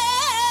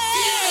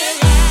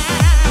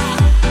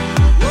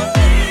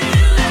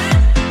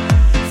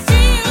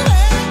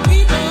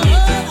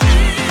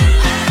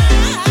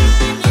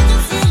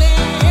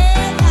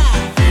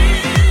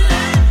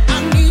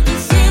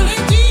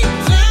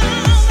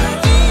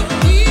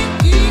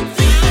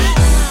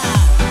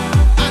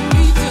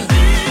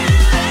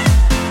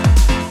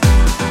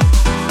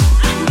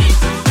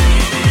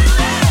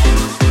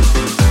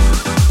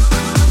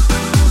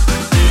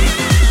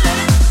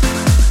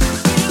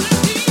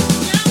 Deep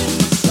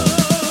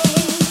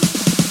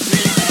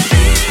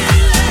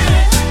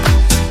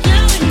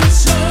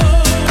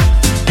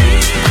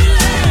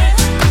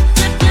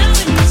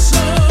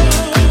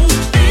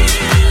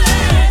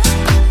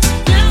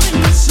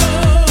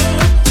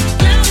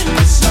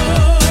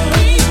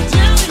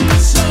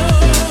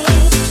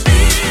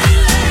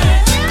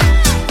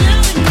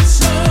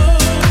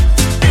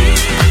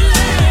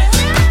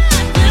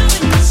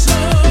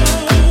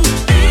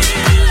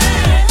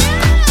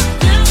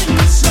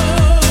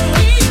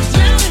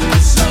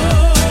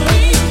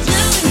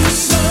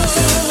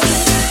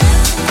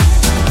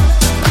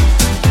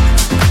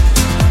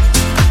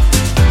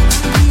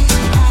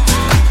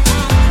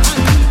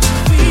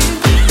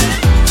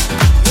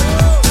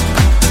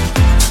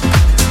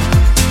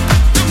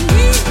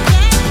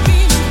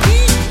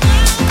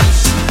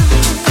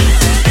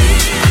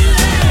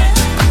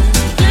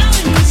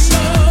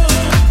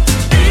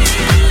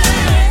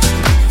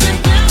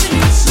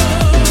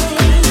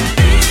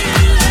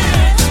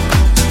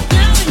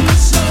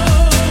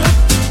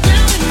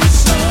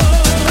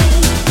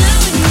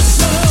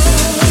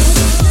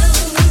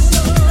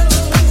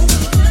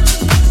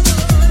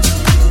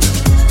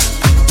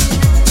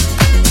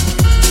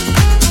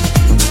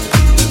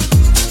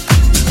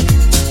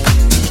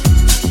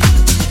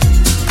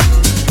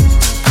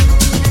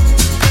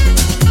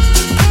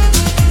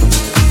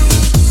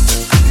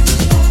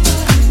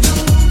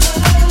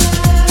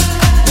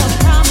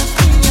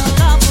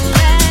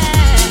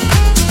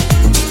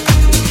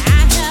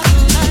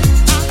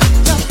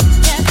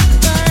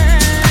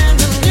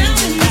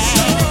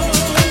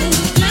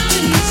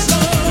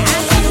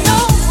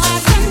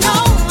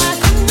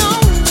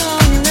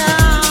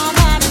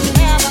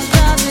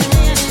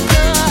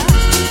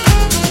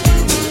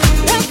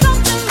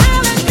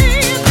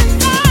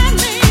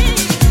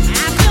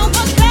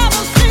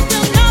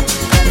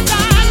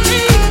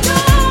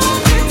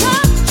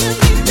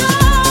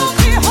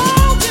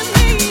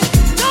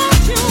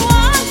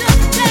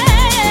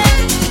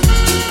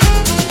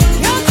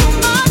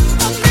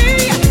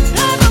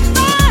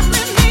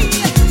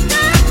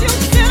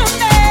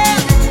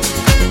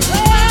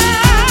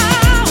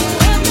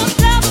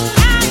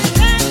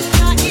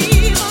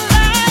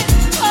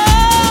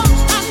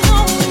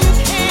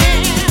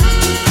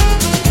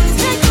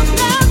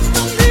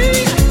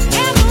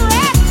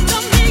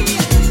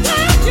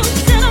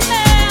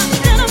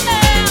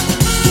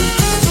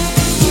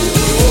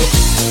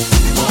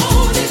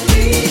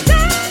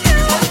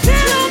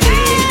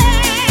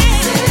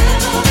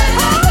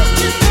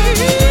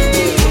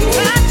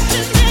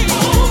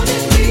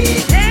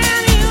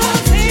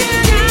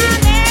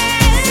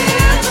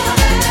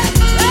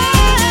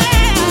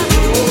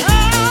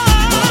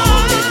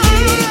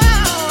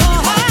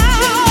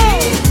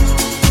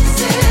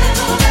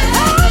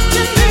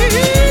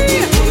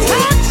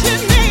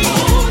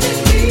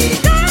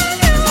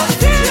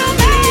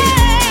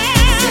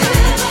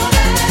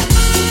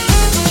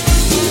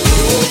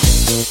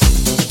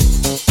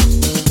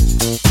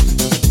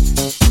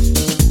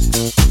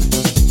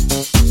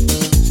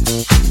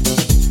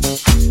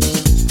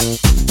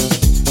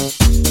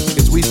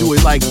do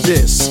it like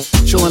this.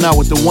 Chilling out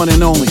with the one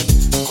and only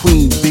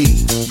Queen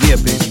B. Yeah,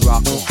 baby,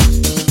 rock on.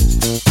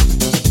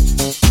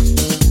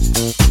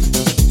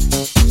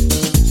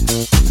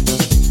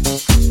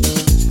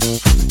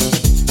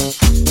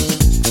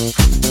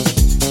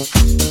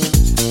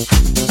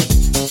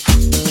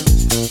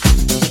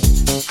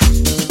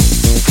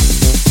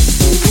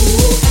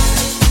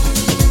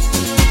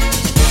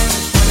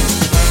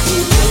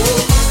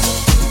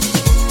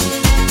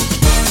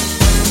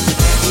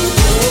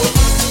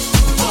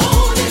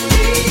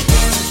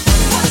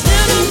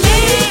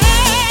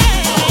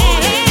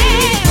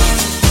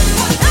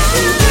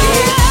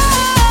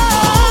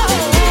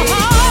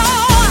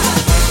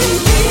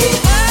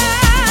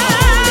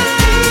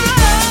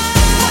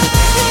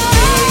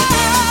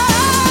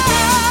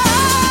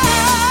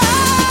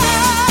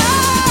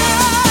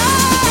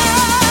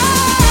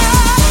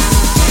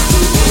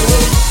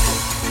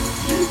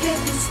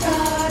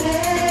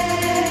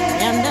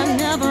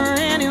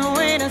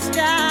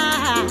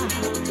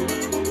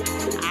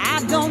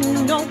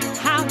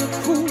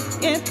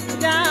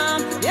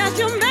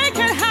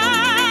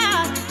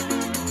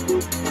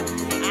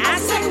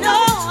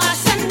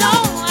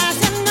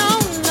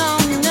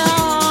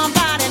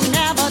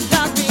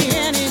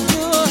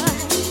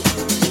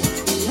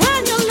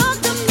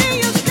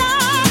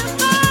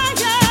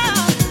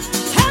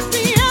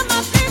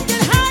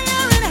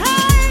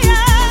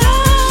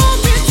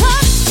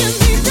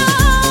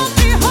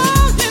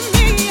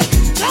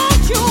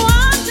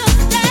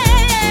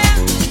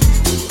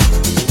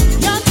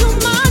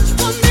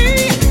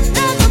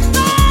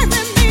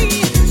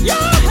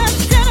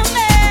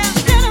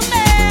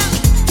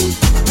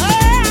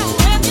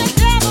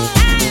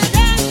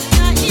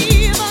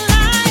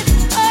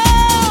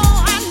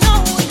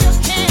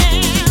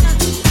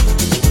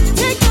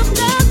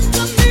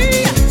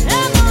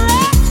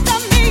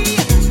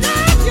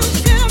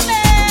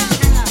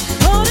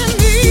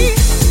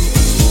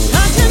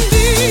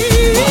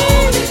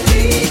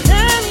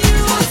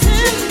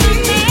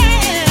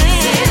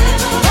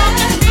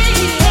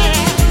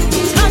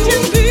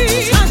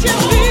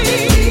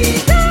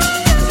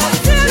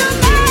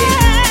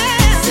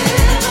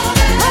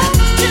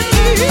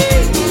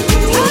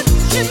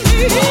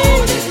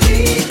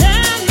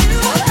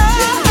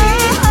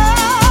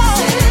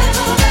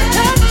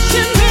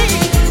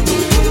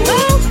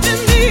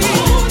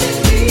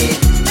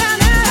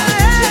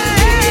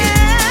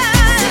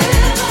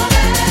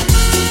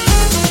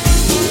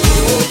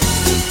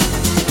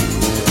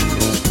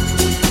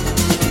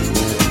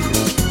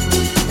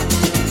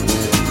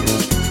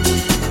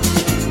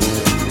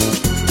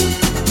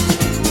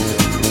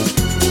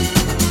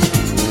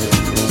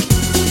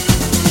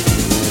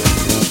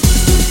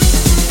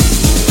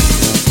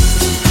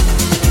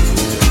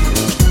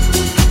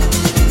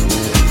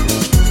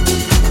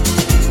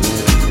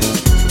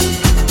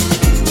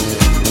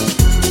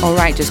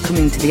 Just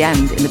coming to the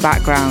end in the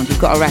background, you've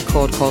got a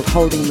record called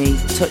Holding Me,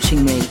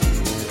 Touching Me,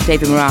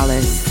 David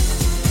Morales.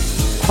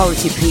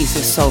 Quality piece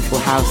of soulful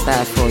house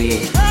there for you.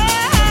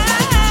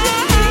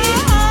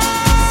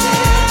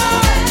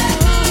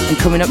 And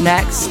coming up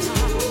next,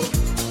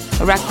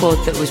 a record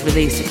that was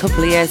released a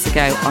couple of years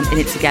ago on In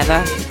It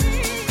Together.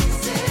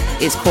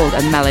 It's called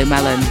A Mellow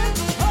Melon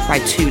by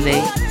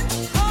Thule,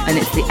 and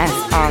it's the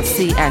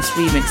SRCS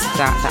remix of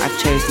that I've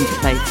chosen to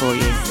play for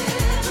you.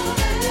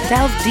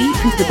 Delve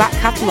deep into the back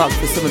catalogue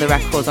for some of the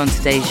records on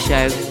today's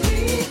show.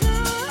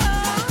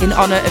 In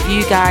honour of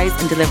you guys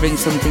and delivering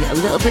something a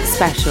little bit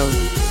special,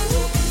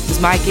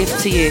 is my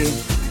gift to you,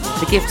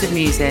 the gift of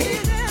music,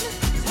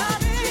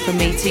 from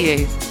me to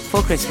you,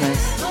 for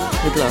Christmas,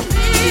 with love.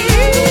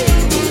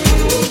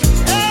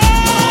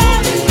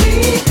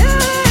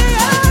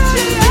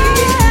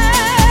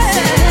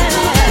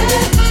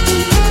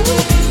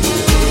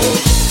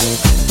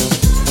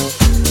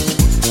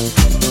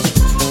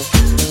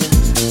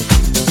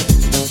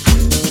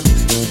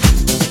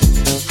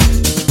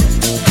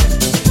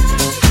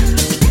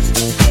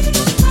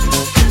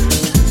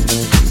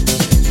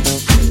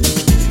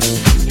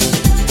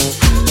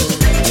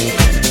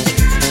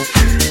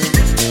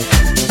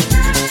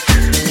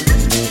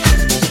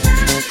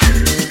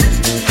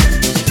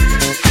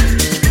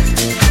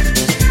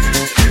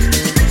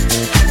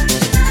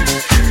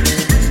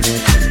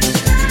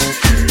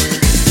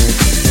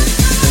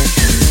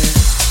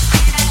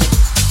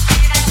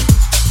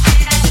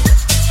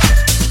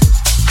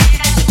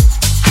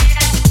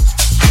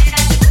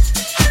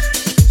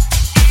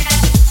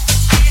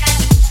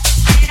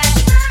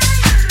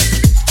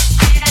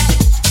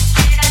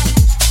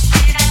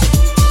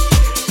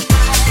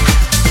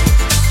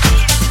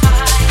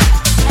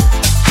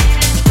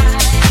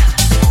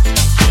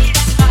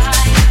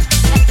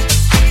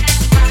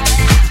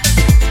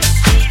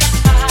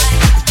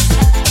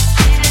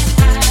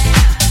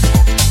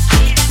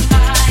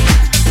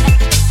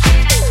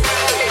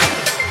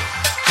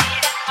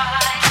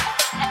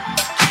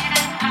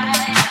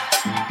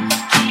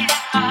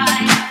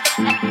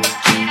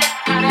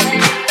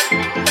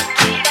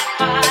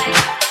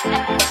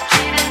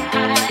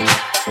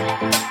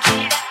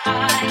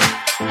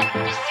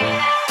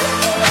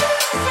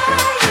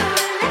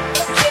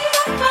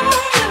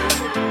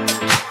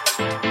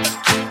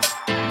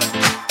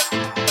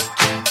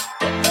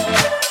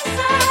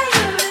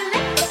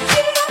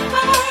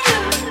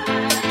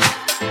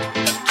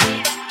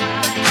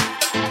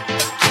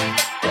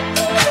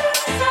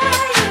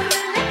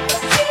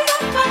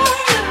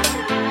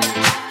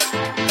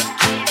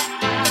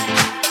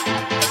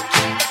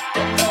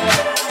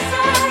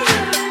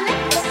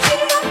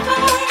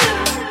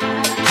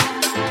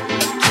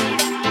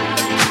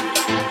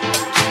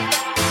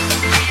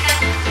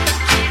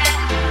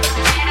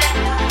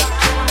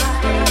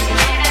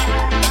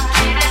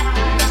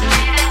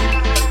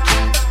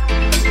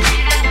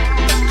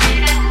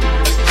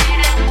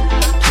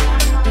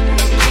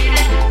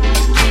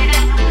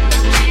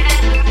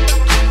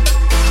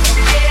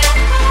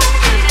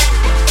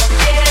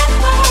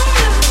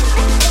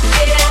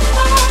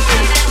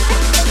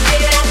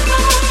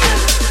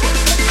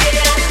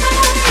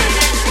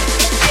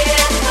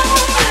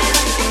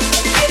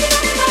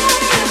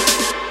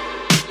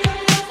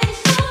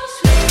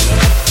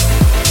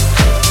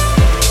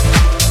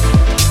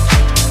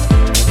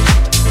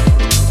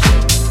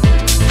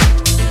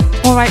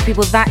 Alright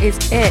people, that is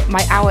it.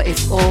 My hour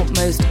is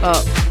almost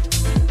up.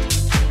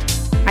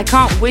 I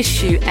can't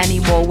wish you any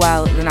more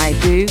well than I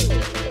do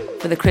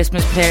for the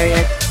Christmas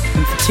period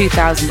and for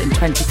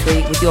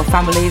 2023 with your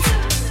families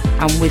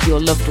and with your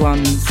loved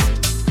ones.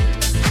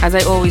 As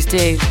I always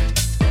do,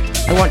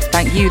 I want to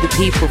thank you, the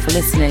people, for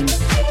listening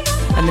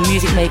and the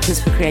music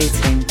makers for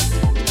creating.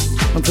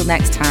 Until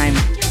next time,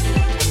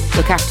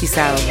 look after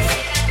yourselves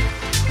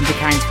and be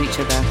kind to each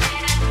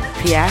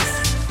other.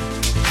 P.S.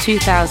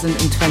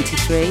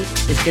 2023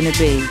 is going to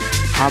be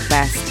our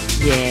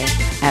best year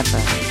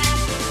ever.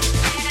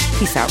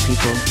 Peace out,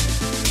 people.